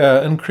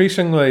 Yeah,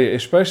 increasingly,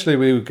 especially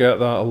we would get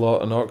that a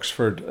lot in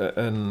Oxford,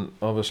 in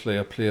obviously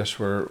a place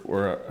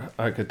where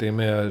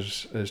academia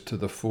is to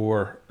the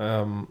fore.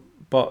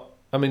 But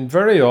I mean,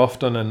 very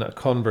often in a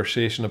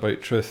conversation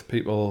about truth,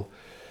 people,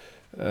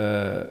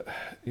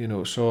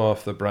 saw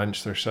off the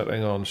branch they're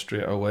sitting on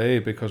straight away,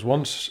 because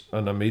once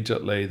and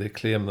immediately they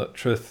claim that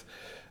truth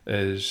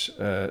is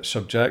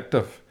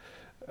subjective.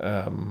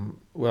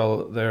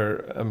 Well,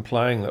 they're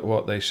implying that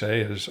what they say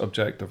is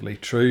objectively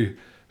true.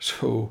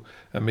 So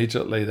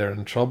immediately they're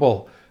in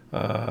trouble,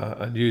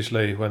 and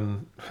usually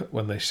when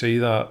they see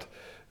that,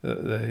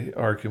 the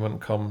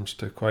argument comes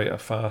to quite a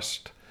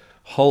fast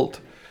halt.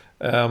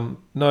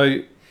 Now,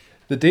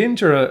 the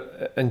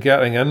danger in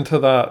getting into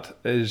that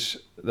is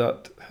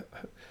that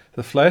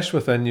the flesh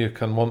within you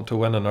can want to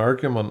win an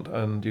argument,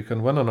 and you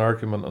can win an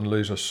argument and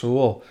lose a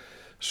soul.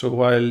 So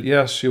while,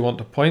 yes, you want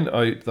to point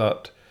out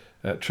that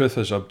truth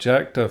is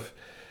objective,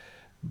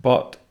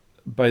 but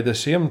by the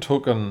same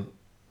token,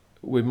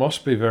 we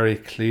must be very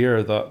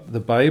clear that the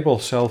Bible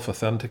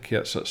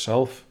self-authenticates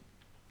itself.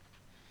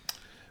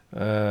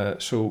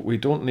 So we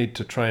don't need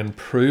to try and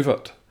prove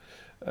it.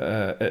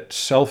 It's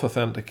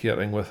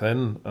self-authenticating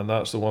within, and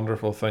that's the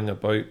wonderful thing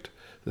about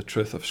the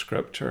truth of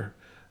Scripture.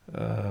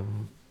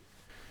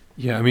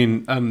 Yeah, I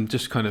mean,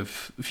 just kind of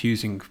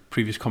fusing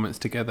previous comments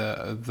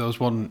together, there was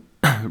one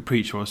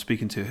preacher I was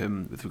speaking to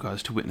him with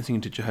regards to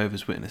witnessing to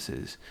Jehovah's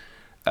Witnesses,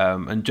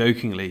 and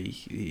jokingly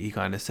he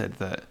kind of said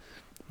that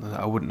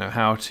I wouldn't know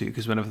how to,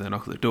 because whenever they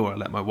knock at the door, I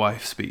let my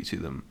wife speak to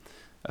them.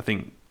 I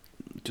think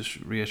just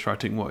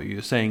reiterating what you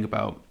were saying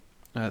about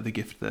the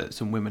gift that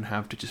some women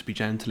have to just be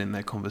gentle in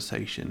their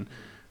conversation,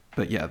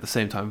 but yeah, at the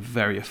same time,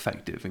 very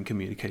effective in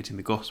communicating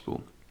the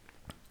gospel.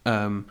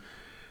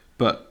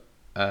 But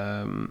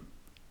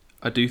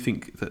I do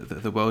think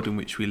that the world in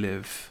which we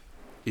live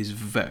is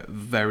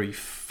very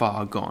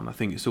far gone. I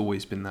think it's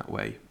always been that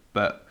way,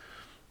 but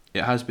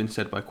it has been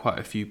said by quite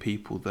a few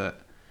people that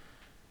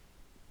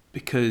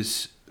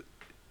because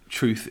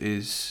truth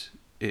is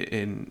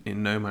in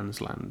no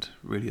man's land,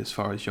 really, as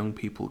far as young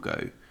people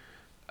go,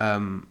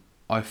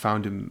 I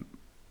found in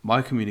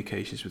my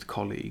communications with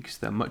colleagues,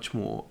 they're much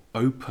more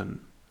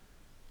open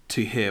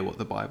to hear what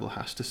the Bible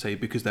has to say,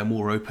 because they're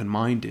more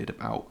open-minded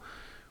about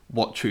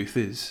what truth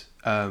is.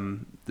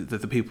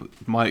 The people,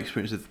 my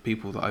experience with the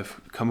people that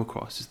I've come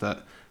across is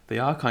that they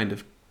are kind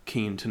of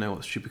keen to know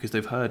what's true because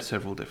they've heard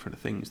several different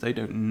things. They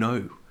don't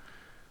know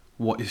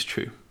what is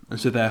true. And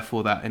so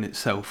therefore that in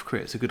itself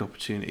creates a good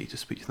opportunity to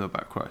speak to them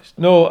about Christ.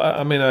 No,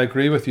 I mean, I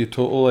agree with you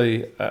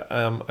totally.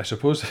 I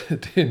suppose the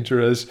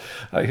danger is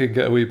I can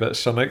get a wee bit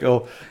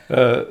cynical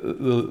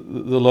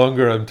the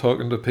longer I'm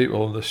talking to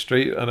people on the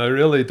street, and I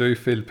really do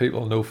feel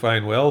people know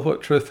fine well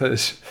what truth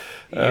is.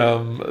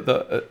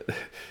 That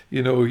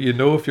you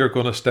know if you're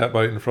going to step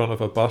out in front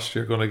of a bus,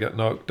 you're going to get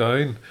knocked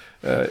down.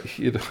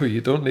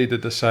 You don't need to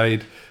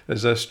decide,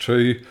 is this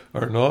true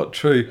or not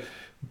true,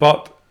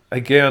 but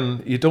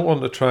again, you don't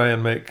want to try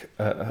and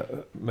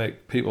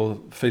make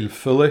people feel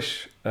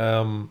foolish.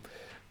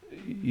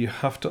 You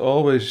have to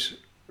always,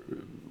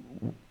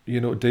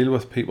 deal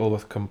with people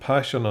with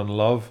compassion and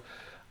love,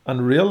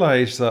 and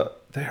realize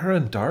that they are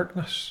in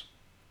darkness.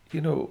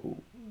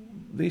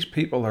 These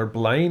people are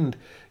blind.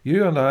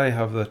 You and I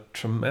have the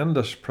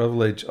tremendous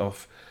privilege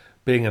of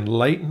being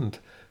enlightened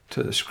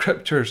to the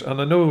Scriptures,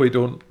 and I know we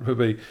don't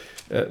maybe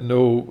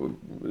know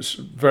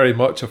very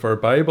much of our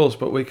Bibles,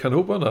 but we can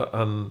open it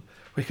and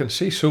we can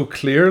see so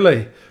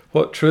clearly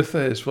what truth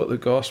is, what the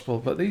gospel.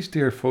 But these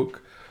dear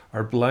folk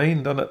are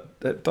blind, and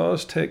it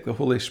does take the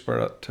Holy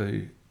Spirit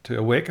to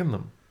awaken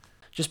them.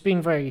 Just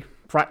being very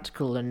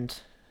practical, and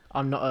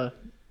I'm not a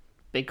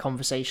big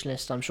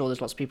conversationalist. I'm sure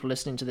there's lots of people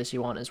listening to this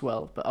who aren't as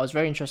well. But I was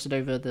very interested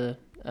over the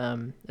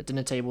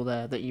dinner table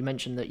there that you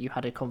mentioned that you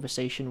had a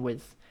conversation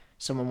with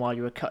someone while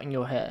you were cutting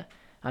your hair.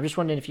 I'm just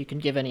wondering if you can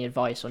give any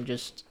advice on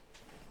just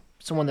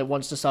someone that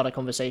wants to start a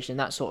conversation in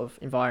that sort of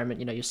environment.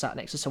 You're sat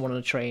next to someone on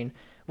a train.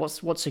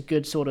 What's a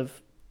good sort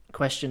of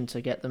question to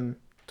get them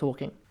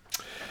talking?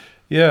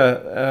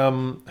 Yeah,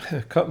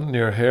 cutting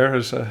your hair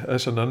is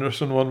an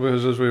interesting one,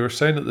 because as we were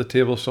saying at the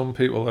table, some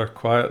people are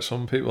quiet,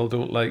 some people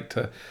don't like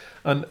to.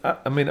 And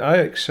I mean, I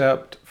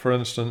accept, for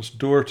instance,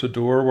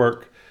 door-to-door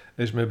work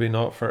is maybe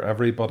not for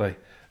everybody.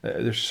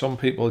 There's some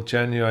people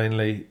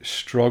genuinely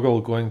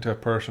struggle going to a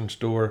person's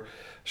door.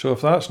 So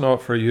if that's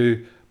not for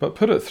you, but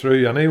put it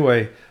through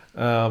anyway.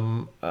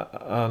 And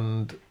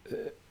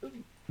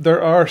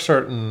there are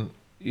certain,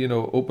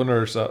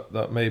 openers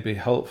that may be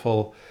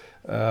helpful.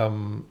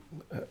 in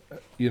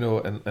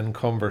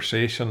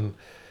conversation.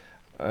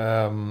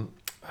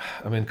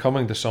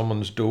 Coming to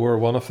someone's door,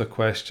 one of the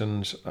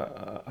questions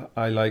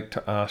I like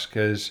to ask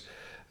is,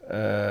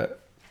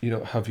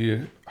 have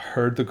you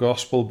heard the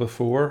gospel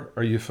before?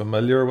 Are you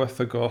familiar with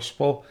the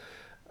gospel?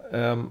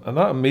 And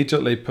that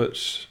immediately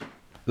puts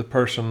the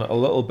person a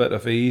little bit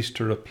of ease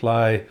to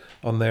reply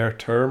on their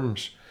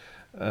terms.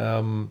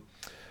 And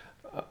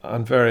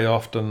very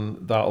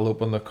often that'll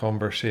open the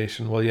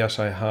conversation. Well, yes,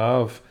 I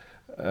have.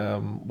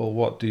 Well,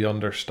 what do you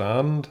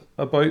understand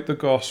about the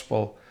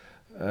gospel?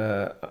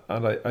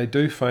 And I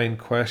do find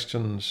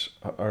questions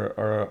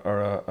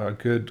are a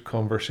good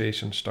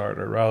conversation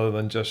starter rather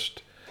than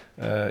just,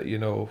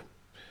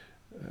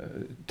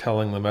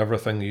 telling them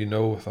everything you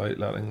know without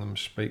letting them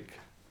speak.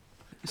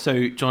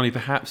 So, Johnny,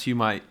 perhaps you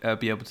might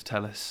be able to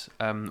tell us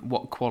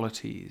what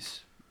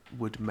qualities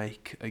would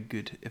make a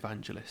good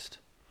evangelist.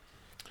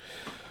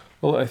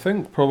 Well, I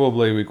think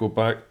probably we go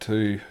back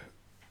to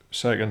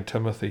 2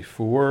 Timothy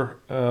 4,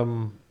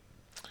 and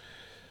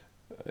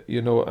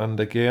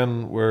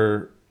again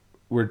we're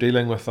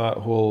dealing with that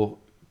whole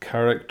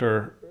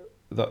character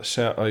that's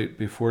set out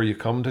before you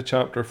come to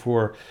chapter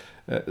 4,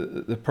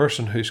 the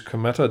person who's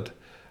committed,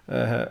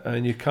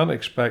 and you can't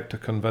expect to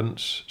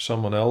convince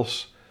someone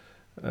else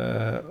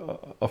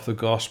of the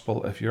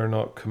gospel if you're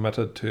not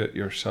committed to it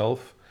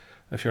yourself,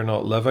 if you're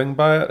not living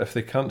by it, if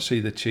they can't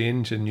see the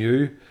change in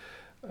you.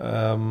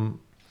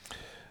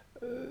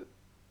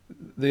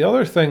 The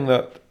other thing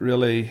that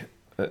really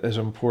is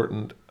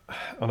important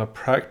on a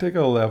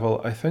practical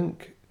level, I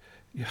think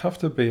you have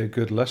to be a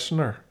good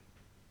listener.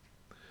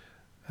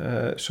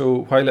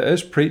 So while it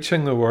is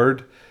preaching the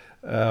word,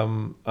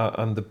 and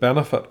the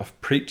benefit of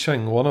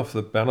preaching, one of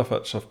the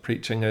benefits of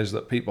preaching is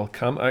that people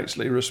can't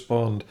actually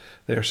respond.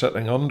 They're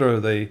sitting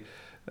under the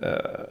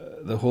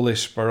Holy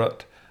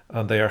Spirit,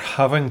 and they are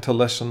having to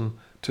listen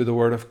to the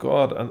Word of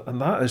God.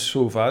 And that is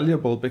so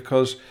valuable,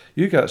 because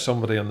you get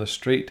somebody on the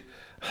street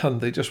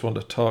and they just want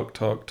to talk,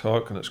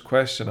 and it's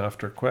question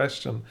after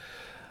question.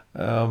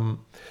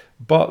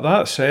 But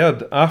that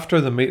said,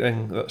 after the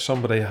meeting that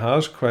somebody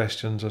has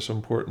questions, it's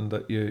important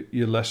that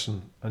you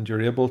listen, and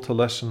you're able to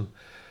listen.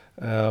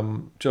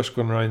 Just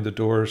going around the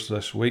doors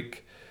this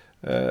week,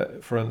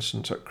 for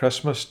instance, at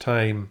Christmas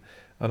time,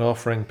 and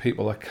offering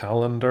people a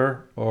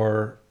calendar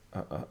or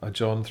a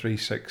John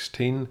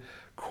 3:16.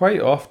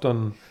 Quite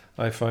often,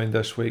 I find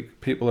this week,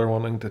 people are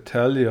wanting to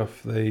tell you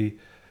of the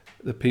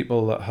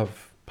people that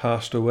have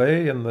passed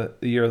away in the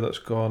year that's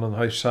gone, and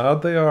how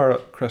sad they are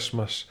at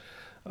Christmas.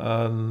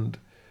 And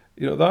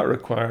that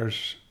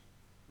requires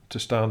to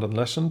stand and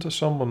listen to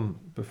someone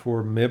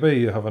before maybe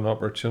you have an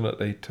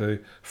opportunity to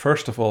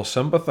first of all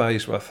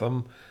sympathize with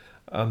them,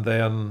 and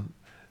then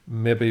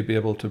maybe be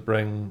able to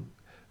bring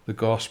the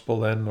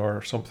gospel in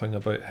or something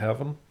about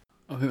heaven.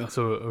 I think that's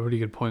a really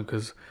good point,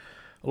 because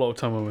a lot of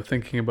time when we're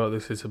thinking about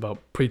this, it's about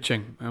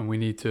preaching, and we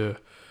need to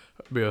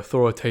be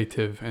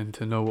authoritative and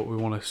to know what we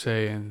want to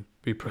say and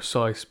be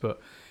precise. But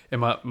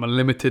in my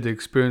limited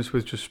experience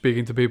with just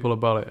speaking to people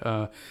about it,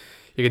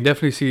 you can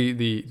definitely see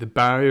the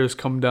barriers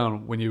come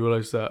down when they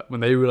realize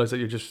that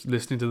you're just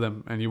listening to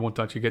them and you want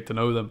to actually get to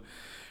know them,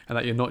 and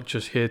that you're not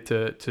just here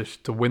to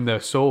win their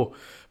soul,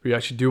 but you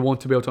actually do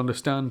want to be able to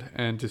understand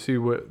and to see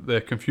what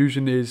their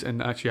confusion is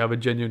and actually have a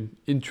genuine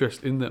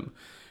interest in them.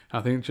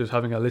 I think just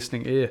having a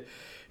listening ear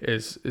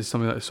is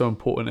something that is so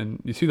important, and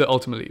you see that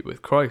ultimately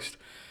with Christ.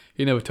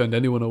 He never turned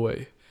anyone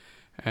away,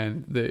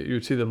 and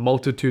you'd see the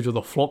multitudes of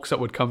the flocks that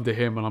would come to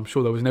him, and I'm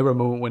sure there was never a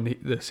moment when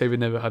the Saviour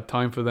never had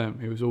time for them.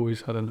 He was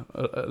always had an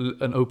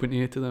open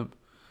ear to them.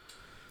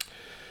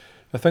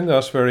 I think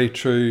that's very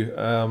true.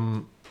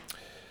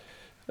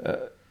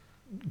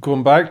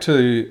 Going back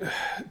to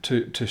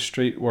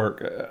street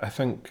work, I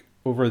think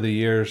over the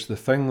years, the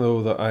thing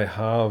though that I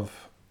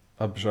have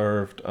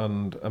observed,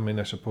 and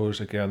I suppose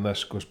again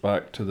this goes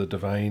back to the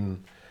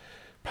divine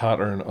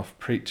pattern of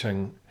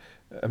preaching.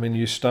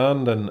 You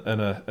stand in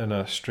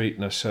a street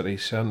in a city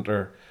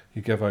centre,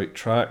 you give out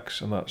tracts,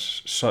 and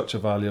that's such a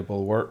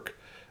valuable work.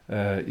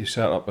 You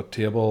set up a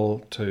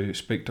table to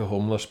speak to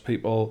homeless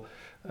people,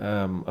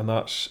 and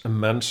that's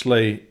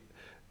immensely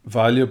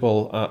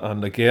valuable.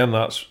 And again,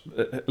 that's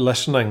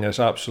listening is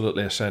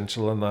absolutely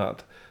essential in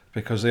that,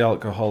 because the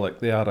alcoholic,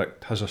 the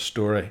addict, has a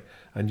story,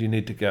 and you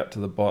need to get to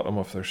the bottom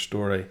of their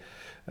story,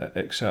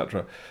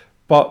 etc.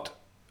 But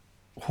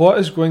what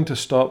is going to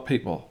stop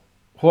people?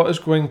 What is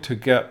going to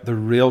get the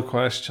real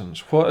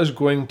questions? What is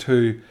going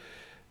to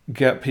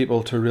get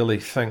people to really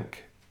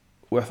think?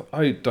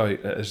 Without doubt,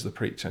 it is the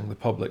preaching, the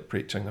public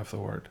preaching of the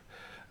word.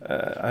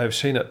 I've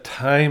seen it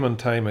time and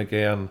time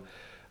again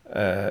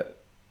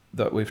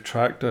that we've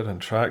tracted,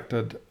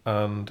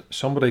 and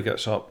somebody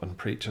gets up and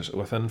preaches.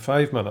 Within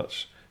 5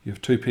 minutes, you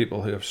have two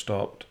people who have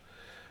stopped,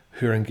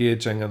 who are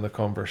engaging in the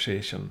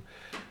conversation,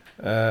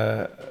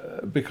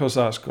 because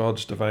that's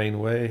God's divine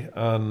way.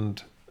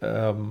 And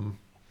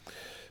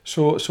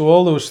So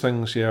all those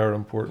things, are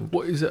important.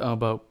 What is it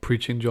about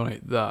preaching, Johnny,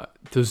 that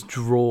does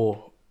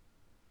draw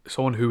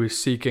someone who is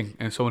seeking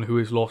and someone who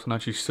is lost and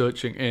actually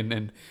searching in,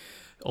 and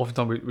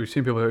oftentimes we've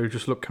seen people who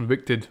just look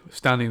convicted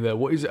standing there.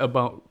 What is it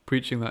about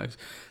preaching that is?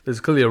 There's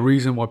clearly a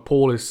reason why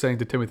Paul is saying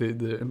to Timothy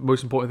the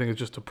most important thing is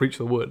just to preach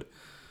the word.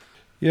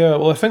 Yeah,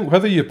 well, I think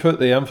whether you put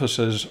the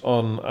emphasis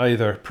on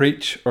either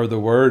preach or the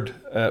word,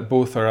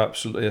 both are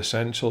absolutely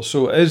essential.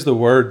 So it is the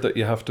word that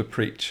you have to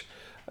preach,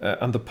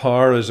 and the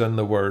power is in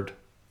the word.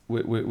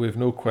 We've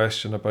no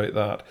question about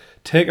that.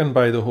 Taken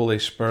by the Holy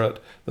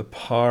Spirit, the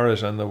power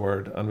is in the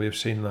word, and we've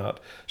seen that.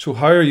 So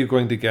how are you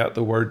going to get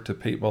the word to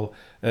people?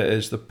 It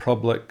is the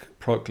public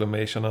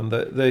proclamation, and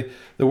the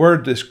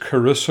word is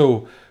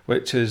kerusso,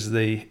 which is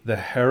the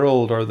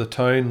herald or the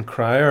town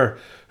crier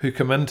who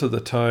come into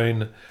the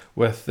town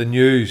with the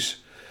news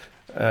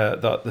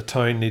that the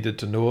town needed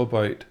to know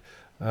about.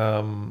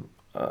 And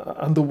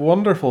the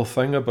wonderful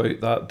thing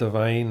about that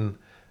divine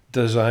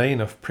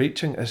design of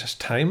preaching is it's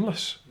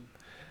timeless.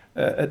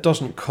 It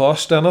doesn't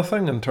cost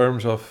anything in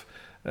terms of,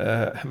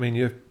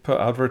 you put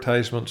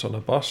advertisements on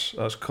a bus,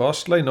 that's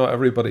costly. Not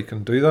everybody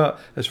can do that.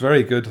 It's a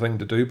very good thing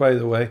to do, by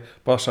the way,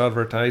 bus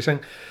advertising.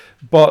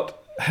 But,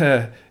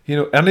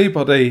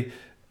 anybody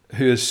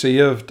who is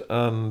saved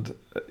and,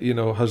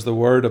 has the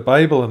word, a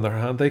Bible in their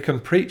hand, they can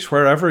preach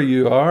wherever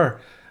you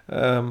are.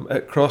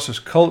 It crosses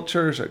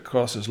cultures, it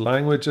crosses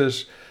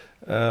languages.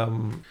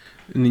 And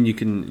then you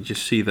can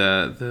just see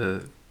how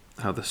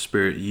the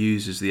Spirit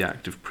uses the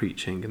act of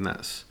preaching, and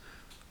that's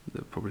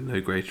probably no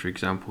greater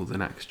example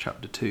than Acts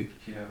chapter 2,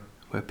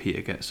 where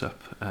Peter gets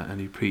up and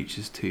he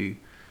preaches to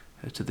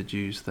the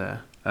Jews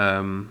there,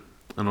 and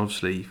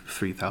obviously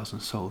 3,000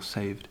 souls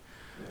saved.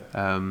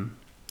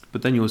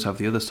 But then you also have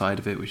the other side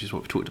of it, which is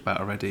what we've talked about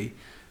already,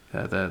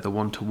 the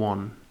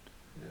one-to-one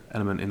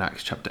element in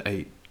Acts chapter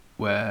 8,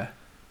 where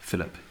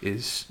Philip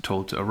is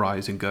told to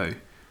arise and go,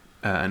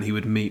 and he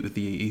would meet with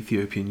the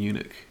Ethiopian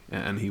eunuch,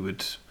 and he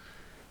would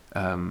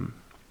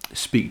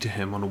speak to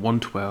him on a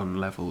one-to-one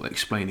level,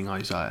 explaining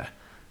Isaiah.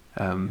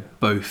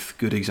 Both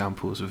good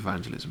examples of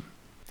evangelism.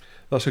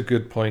 That's a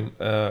good point,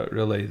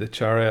 really. The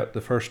chariot,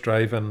 the first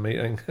drive-in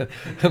meeting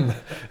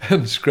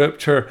in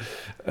Scripture,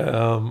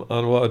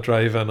 and what a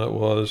drive-in it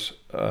was,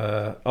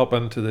 up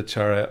into the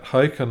chariot.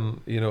 How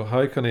can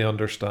he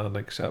understand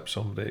except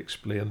somebody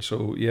explain?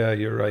 So yeah,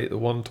 you're right. The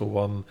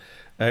one-to-one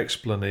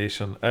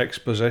explanation,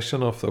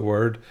 exposition of the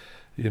word.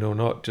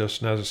 Not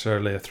just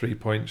necessarily a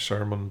 3-point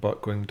sermon,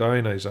 but going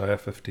down Isaiah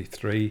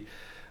 53.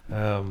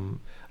 And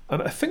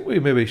I think we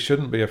maybe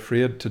shouldn't be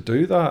afraid to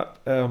do that.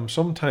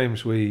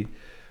 Sometimes we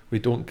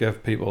don't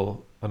give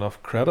people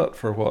enough credit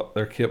for what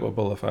they're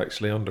capable of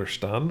actually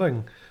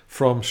understanding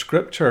from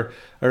Scripture.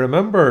 I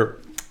remember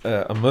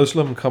a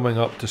Muslim coming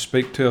up to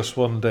speak to us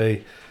one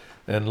day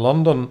in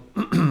London.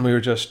 We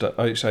were just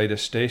outside a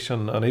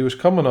station, and he was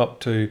coming up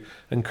to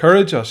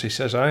encourage us. He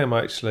says, I am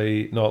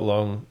actually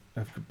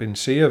I've been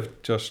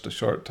saved just a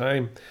short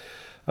time.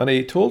 And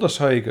he told us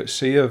how he got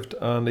saved,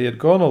 and he had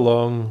gone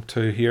along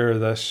to hear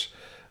this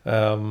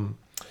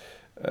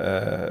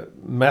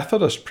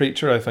Methodist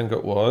preacher, I think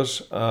it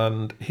was,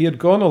 and he had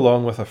gone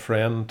along with a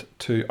friend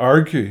to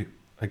argue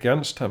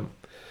against him.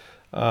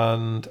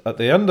 And at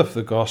the end of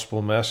the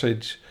gospel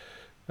message,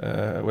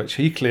 which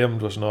he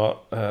claimed was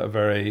not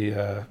very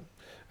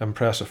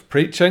impressive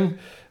preaching,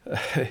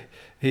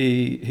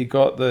 he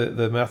got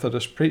the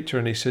Methodist preacher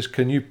and he says,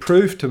 can you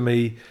prove to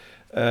me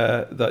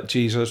that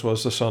Jesus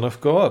was the Son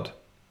of God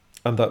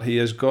and that he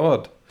is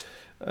God?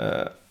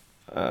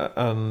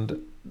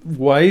 And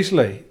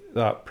wisely,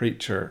 that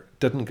preacher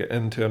didn't get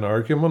into an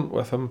argument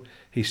with him.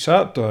 He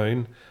sat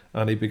down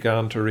and he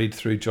began to read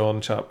through John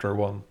chapter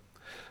 1.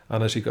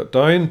 And as he got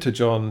down to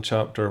John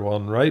chapter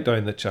 1, right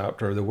down the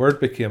chapter, the Word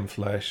became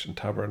flesh and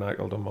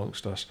tabernacled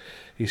amongst us.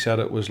 He said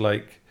it was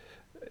like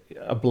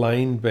a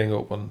blind being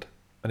opened.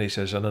 And he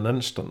says, in an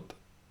instant,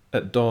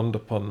 it dawned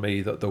upon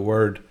me that the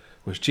Word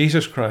was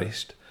Jesus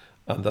Christ,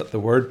 and that the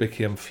Word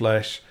became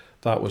flesh.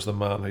 That was the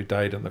man who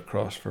died on the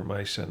cross for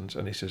my sins.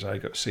 And he says, I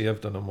got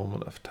saved in a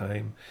moment of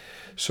time.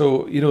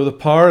 So, the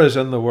power is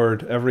in the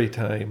Word every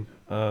time,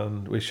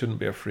 and we shouldn't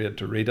be afraid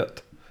to read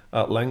it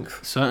at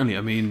length. Certainly.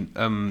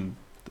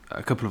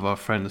 A couple of our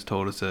friends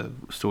told us a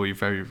story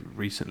very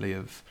recently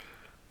of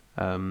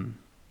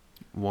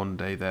one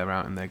day they're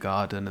out in their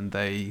garden and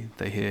they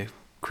hear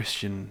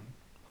Christian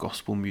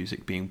gospel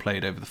music being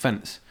played over the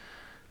fence.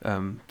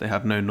 They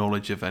had no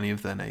knowledge of any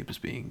of their neighbours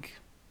being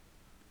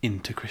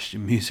into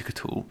Christian music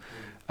at all,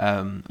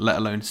 let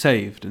alone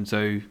saved. And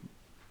so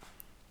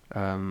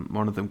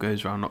one of them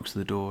goes around, knocks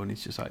on the door, and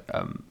he's just like,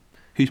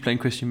 who's playing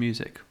Christian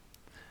music?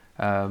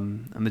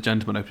 And the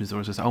gentleman opens the door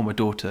and says, my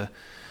daughter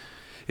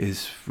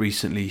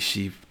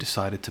she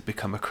decided to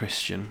become a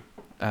Christian.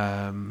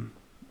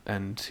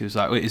 And he was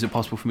like, wait, is it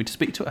possible for me to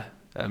speak to her?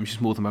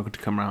 She's more than welcome to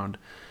come round.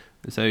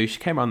 So she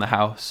came around the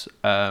house,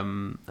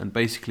 and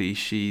basically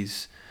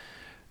she's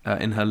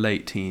in her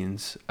late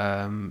teens.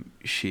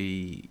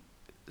 She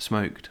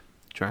smoked,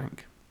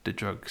 drank, did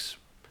drugs,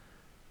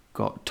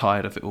 got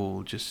tired of it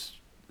all, just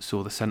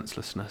saw the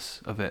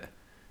senselessness of it,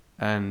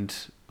 and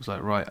was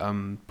like, right,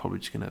 I'm probably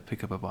just going to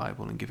pick up a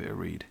Bible and give it a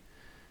read.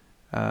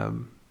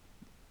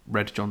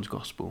 Read John's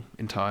Gospel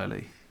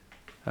entirely,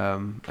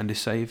 and is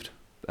saved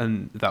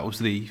and that was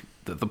the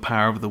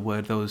power of the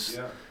word. There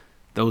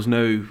was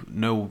no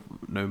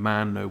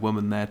man, no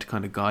woman there to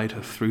kind of guide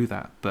her through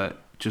that, but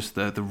just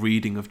the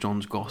reading of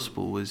John's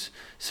gospel was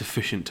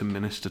sufficient to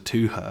minister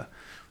to her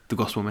the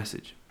gospel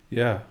message.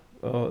 Yeah,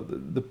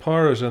 the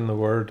power is in the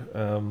word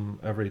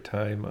every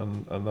time,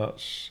 and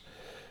that's.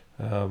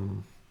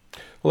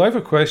 Well, I have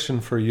a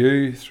question for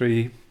you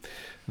three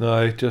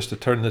now, just to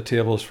turn the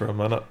tables for a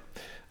minute,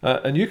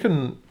 and you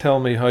can tell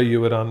me how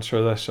you would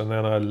answer this, and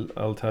then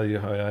I'll tell you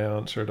how I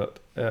answered it.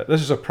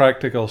 This is a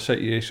practical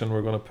situation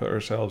we're going to put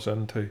ourselves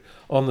into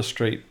on the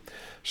street.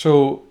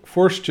 So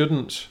 4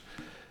 students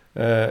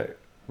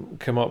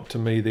came up to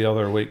me the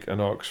other week in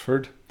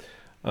Oxford,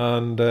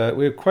 and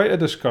we had quite a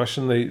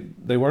discussion.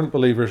 They weren't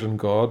believers in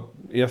God,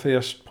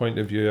 atheist point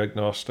of view,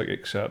 agnostic,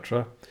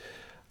 etc.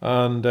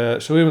 And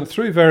so we went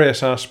through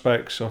various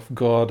aspects of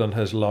God and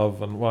His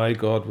love, and why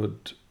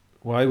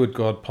would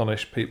God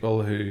punish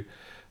people who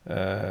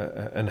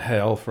in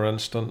hell, for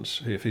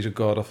instance, if He's a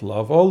God of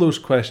love, all those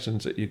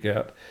questions that you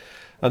get.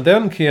 And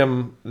then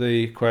came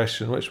the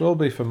question, which will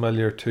be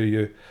familiar to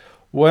you,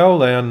 well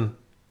then,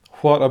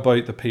 what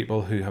about the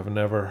people who have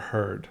never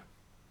heard?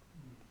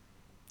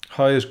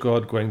 How is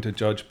God going to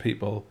judge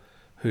people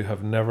who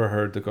have never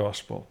heard the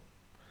gospel?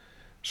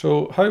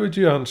 So how would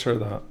you answer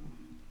that?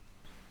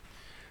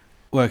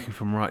 Working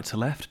from right to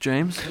left,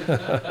 James.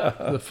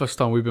 The first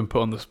time we've been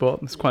put on the spot.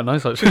 It's quite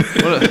nice, actually.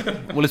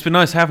 Well, it's been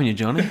nice having you,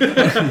 Johnny.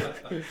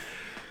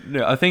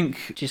 No, I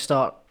think. Do you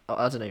start?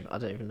 I don't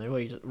even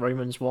know.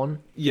 Romans 1.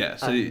 Yeah.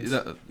 So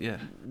And yeah.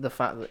 The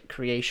fact that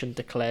creation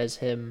declares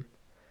Him.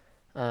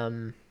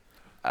 I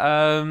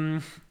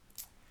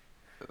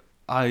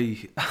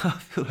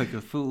feel like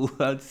a fool.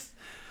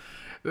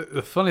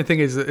 The funny thing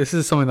is that this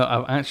is something that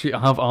I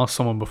have asked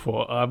someone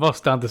before. I've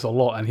asked Dad this a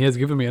lot, and he has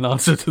given me an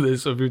answer to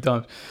this a few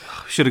times.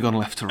 Should have gone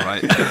left to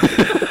right.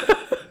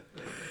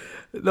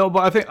 No,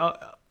 but I think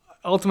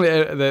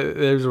ultimately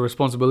there's a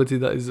responsibility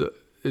that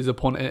is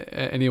upon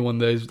anyone.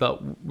 There's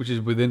that which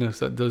is within us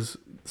that does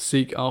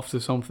seek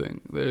after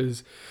something.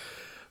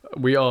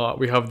 We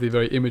have the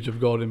very image of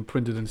God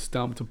imprinted and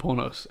stamped upon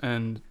us,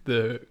 and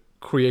the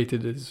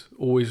created is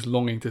always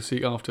longing to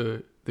seek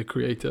after the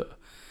Creator.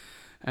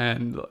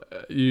 And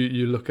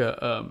you look at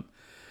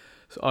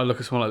so I look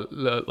at someone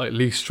like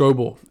Lee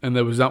Strobel, and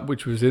there was that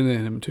which was in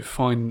him to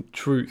find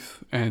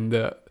truth,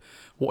 and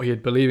what he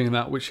had believing in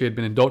that which he had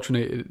been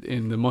indoctrinated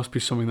in, there must be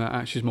something that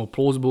actually is more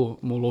plausible,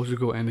 more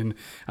logical, and in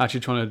actually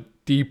trying to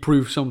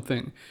deprove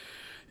something,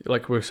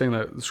 like we were saying,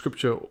 that the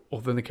Scripture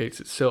authenticates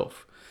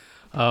itself.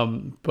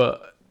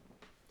 But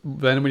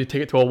then when you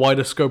take it to a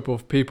wider scope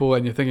of people,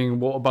 and you're thinking,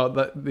 what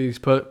about these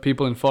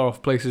people in far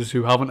off places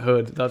who haven't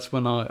heard? That's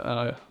when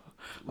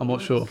I'm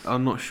not sure.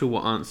 I'm not sure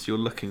what answer you're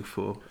looking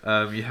for.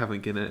 You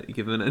haven't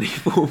given any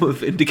form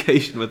of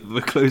indication whether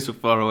we're close or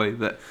far away.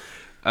 But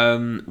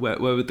where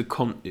would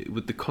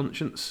the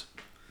conscience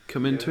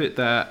come into it?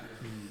 That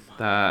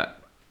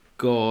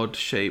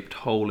God-shaped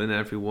hole in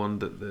everyone.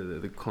 That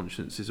the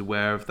conscience is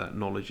aware of that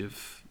knowledge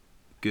of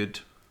good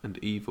and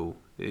evil.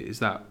 Is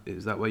that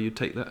where you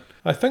take that?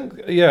 I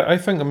think.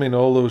 I mean,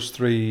 all those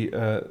three.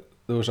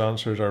 Those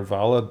answers are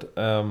valid.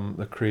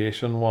 The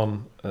creation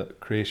one,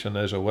 creation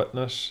is a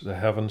witness. The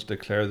heavens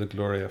declare the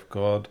glory of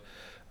God.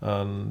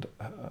 And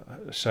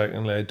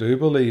secondly, I do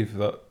believe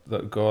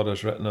that God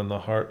is written in the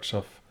hearts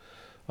of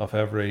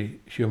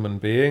every human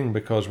being,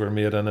 because we're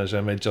made in His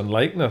image and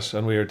likeness,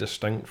 and we are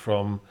distinct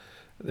from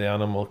the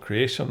animal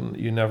creation.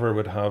 You never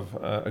would have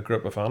a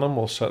group of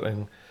animals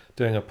sitting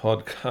doing a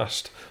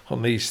podcast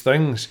on these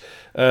things.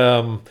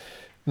 Now,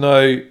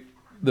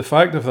 the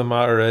fact of the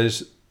matter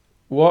is,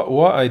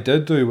 What I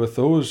did do with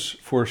those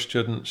 4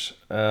 students,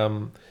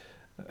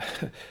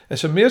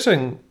 it's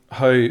amazing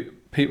how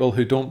people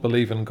who don't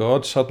believe in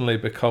God suddenly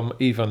become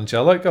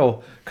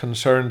evangelical,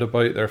 concerned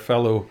about their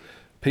fellow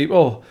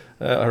people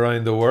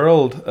around the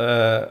world,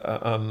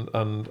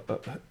 and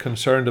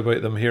concerned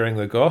about them hearing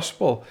the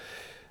gospel.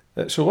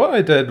 So what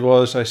I did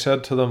was I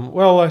said to them,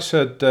 what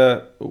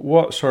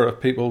sort of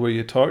people were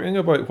you talking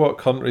about? What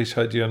countries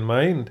had you in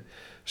mind?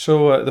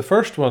 So the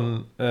first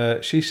one,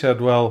 she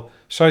said, well,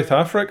 South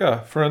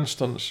Africa, for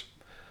instance.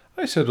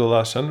 I said, well,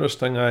 that's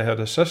interesting. I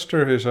had a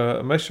sister who's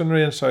a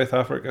missionary in South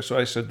Africa. So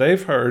I said,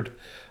 they've heard.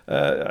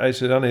 I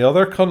said, any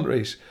other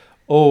countries?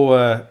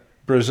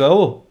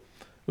 Brazil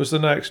was the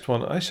next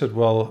one. I said,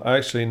 well, I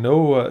actually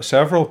know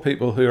several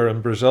people who are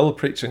in Brazil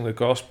preaching the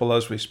gospel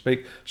as we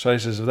speak. So I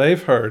said,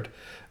 they've heard.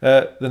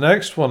 The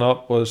next one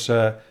up was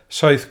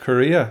South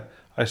Korea.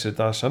 I said,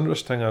 that's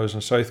interesting. I was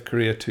in South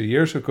Korea 2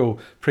 years ago,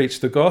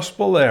 preached the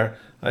gospel there.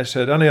 I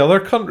said, any other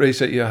countries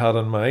that you had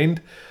in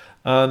mind?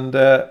 And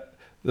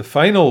the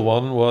final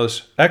one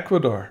was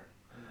Ecuador.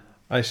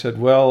 I said,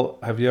 well,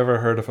 have you ever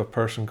heard of a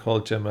person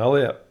called Jim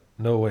Elliot?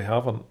 No, we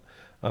haven't.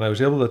 And I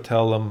was able to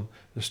tell them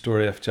the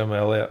story of Jim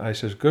Elliot. I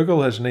says,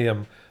 Google his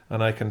name,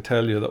 and I can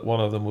tell you that one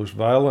of the most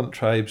violent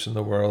tribes in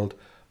the world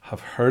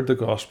have heard the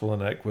gospel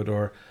in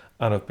Ecuador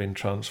and have been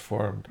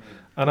transformed.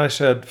 And I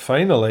said,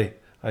 finally,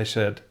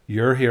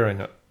 you're hearing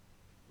it.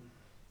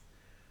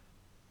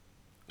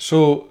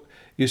 So,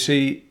 you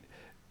see,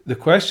 the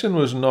question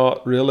was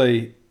not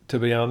really to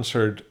be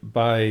answered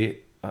by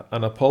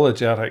an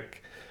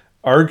apologetic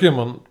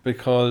argument,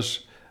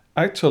 because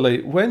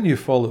actually, when you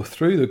follow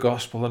through the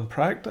gospel in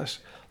practice,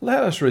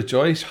 let us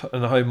rejoice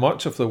in how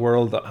much of the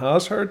world that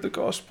has heard the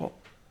gospel.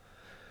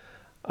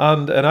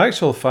 And in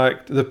actual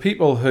fact, the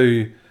people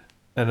who,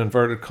 in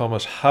inverted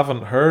commas,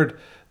 haven't heard,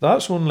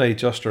 that's only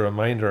just a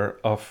reminder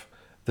of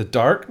the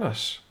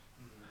darkness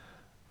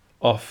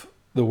of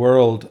the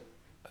world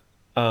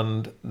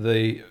and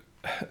the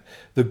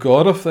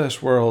God of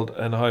this world,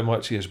 and how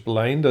much he has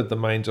blinded the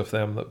minds of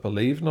them that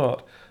believe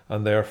not.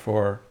 And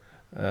therefore,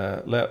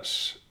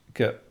 let's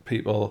get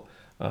people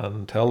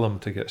and tell them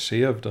to get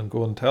saved and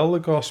go and tell the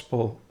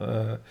gospel.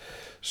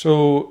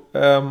 So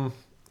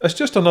it's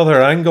just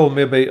another angle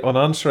maybe on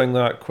answering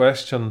that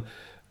question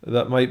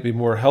that might be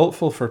more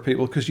helpful for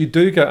people, because you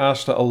do get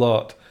asked it a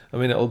lot. I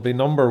mean, it'll be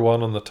number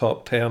 1 on the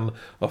top 10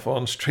 of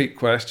on-street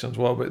questions.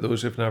 What about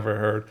those who've never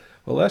heard?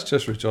 Well, let's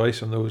just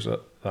rejoice in those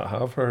that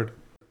have heard.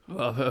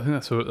 I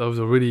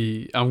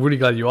think I'm really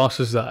glad you asked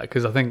us that,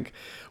 because I think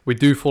we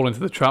do fall into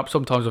the trap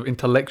sometimes of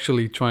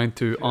intellectually trying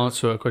to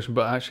answer a question,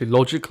 but actually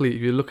logically,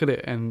 if you look at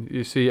it and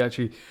you see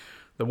actually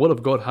the word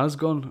of God has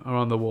gone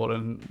around the world,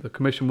 and the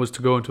commission was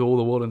to go into all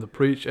the world and to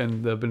preach,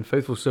 and there have been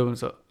faithful servants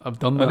that have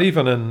done that. And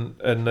even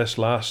in this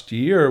last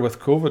year with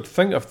COVID,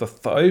 think of the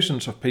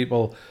thousands of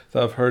people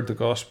that have heard the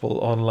gospel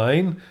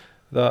online,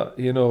 that,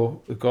 you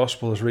know, the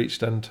gospel has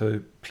reached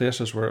into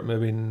places where it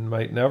maybe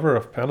might never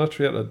have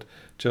penetrated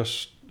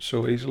just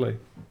so easily.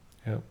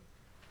 Yeah.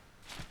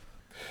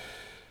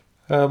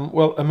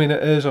 Well, I mean,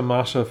 it is a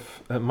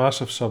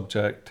massive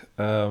subject,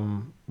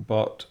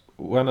 but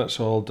when it's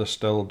all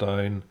distilled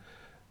down,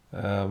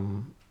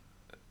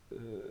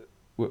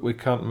 we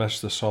can't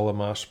miss the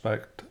solemn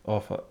aspect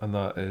of it, and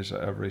that is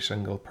that every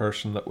single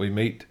person that we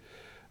meet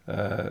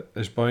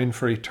is bound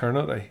for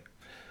eternity,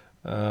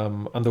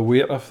 and the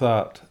weight of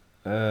that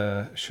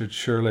should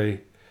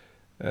surely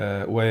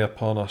weigh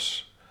upon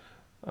us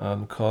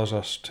and cause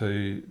us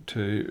to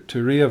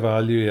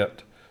reevaluate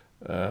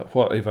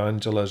what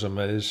evangelism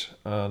is.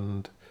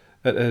 And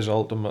it is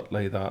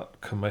ultimately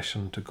that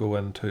commission to go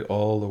into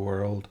all the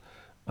world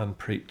and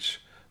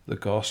preach the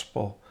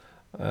gospel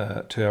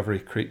to every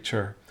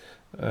creature.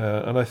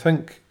 And I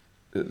think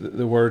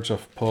the words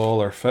of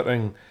Paul are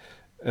fitting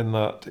in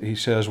that he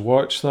says,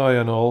 "Watch thou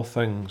in all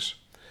things,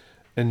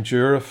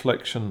 endure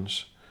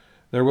afflictions,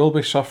 there will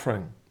be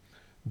suffering,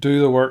 do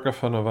the work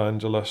of an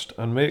evangelist,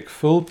 and make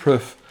full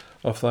proof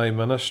of thy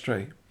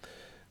ministry."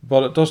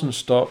 But it doesn't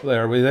stop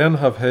there. We then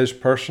have his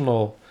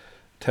personal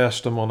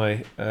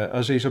testimony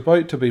as he's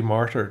about to be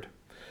martyred.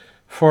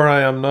 "For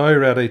I am now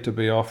ready to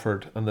be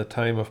offered, and the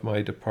time of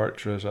my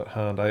departure is at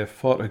hand. I have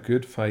fought a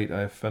good fight,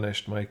 I have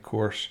finished my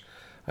course,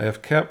 I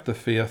have kept the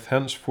faith.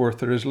 Henceforth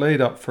there is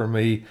laid up for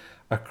me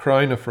a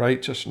crown of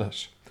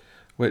righteousness,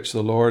 which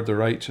the Lord, the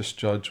righteous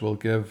judge, will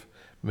give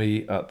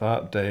me at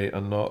that day,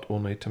 and not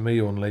only to me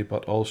only,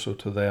 but also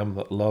to them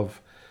that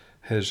love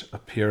his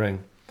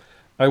appearing."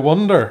 I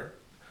wonder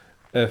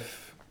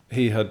if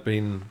he had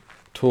been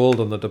told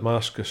on the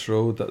Damascus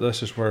Road that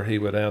this is where he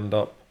would end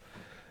up,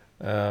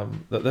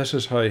 that this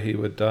is how he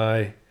would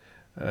die,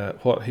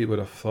 what he would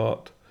have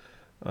thought.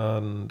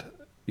 And,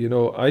 you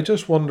know, I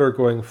just wonder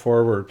going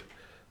forward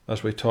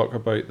as we talk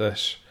about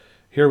this,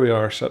 here we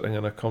are sitting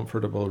in a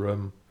comfortable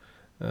room,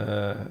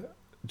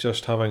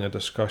 just having a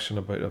discussion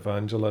about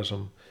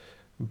evangelism.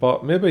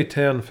 But maybe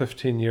 10,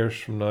 15 years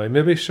from now,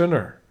 maybe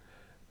sooner,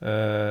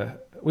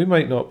 we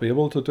might not be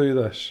able to do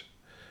this.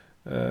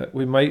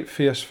 We might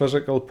face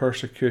physical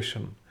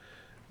persecution.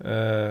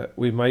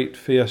 We might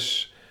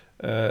face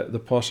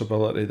the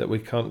possibility that we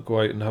can't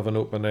go out and have an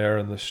open air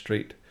in the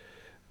street.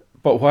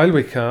 But while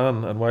we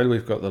can, and while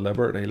we've got the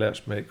liberty,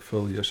 let's make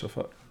full use of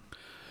it.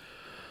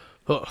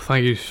 Well,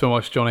 thank you so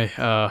much, Johnny,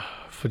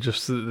 for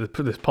just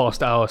this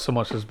past hour. So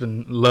much has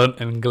been learnt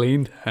and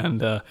gleaned,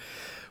 and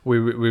we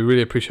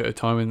really appreciate your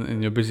time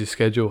in your busy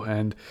schedule.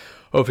 And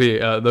hopefully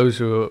those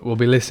who will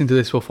be listening to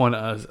this will find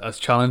it as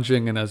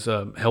challenging and as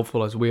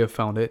helpful as we have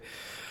found it.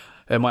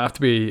 It might have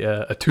to be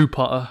a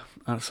two-parter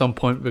at some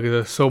point, because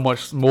there's so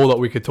much more that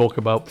we could talk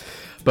about.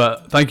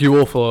 But thank you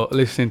all for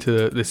listening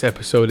to this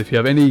episode. If you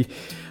have any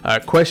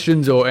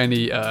questions or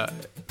any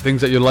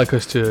things that you'd like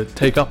us to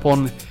take up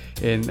on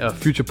in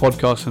future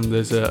podcasts, and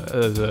there's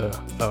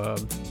a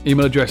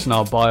email address in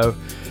our bio.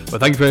 But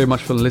thank you very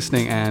much for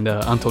listening, and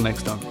until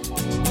next time.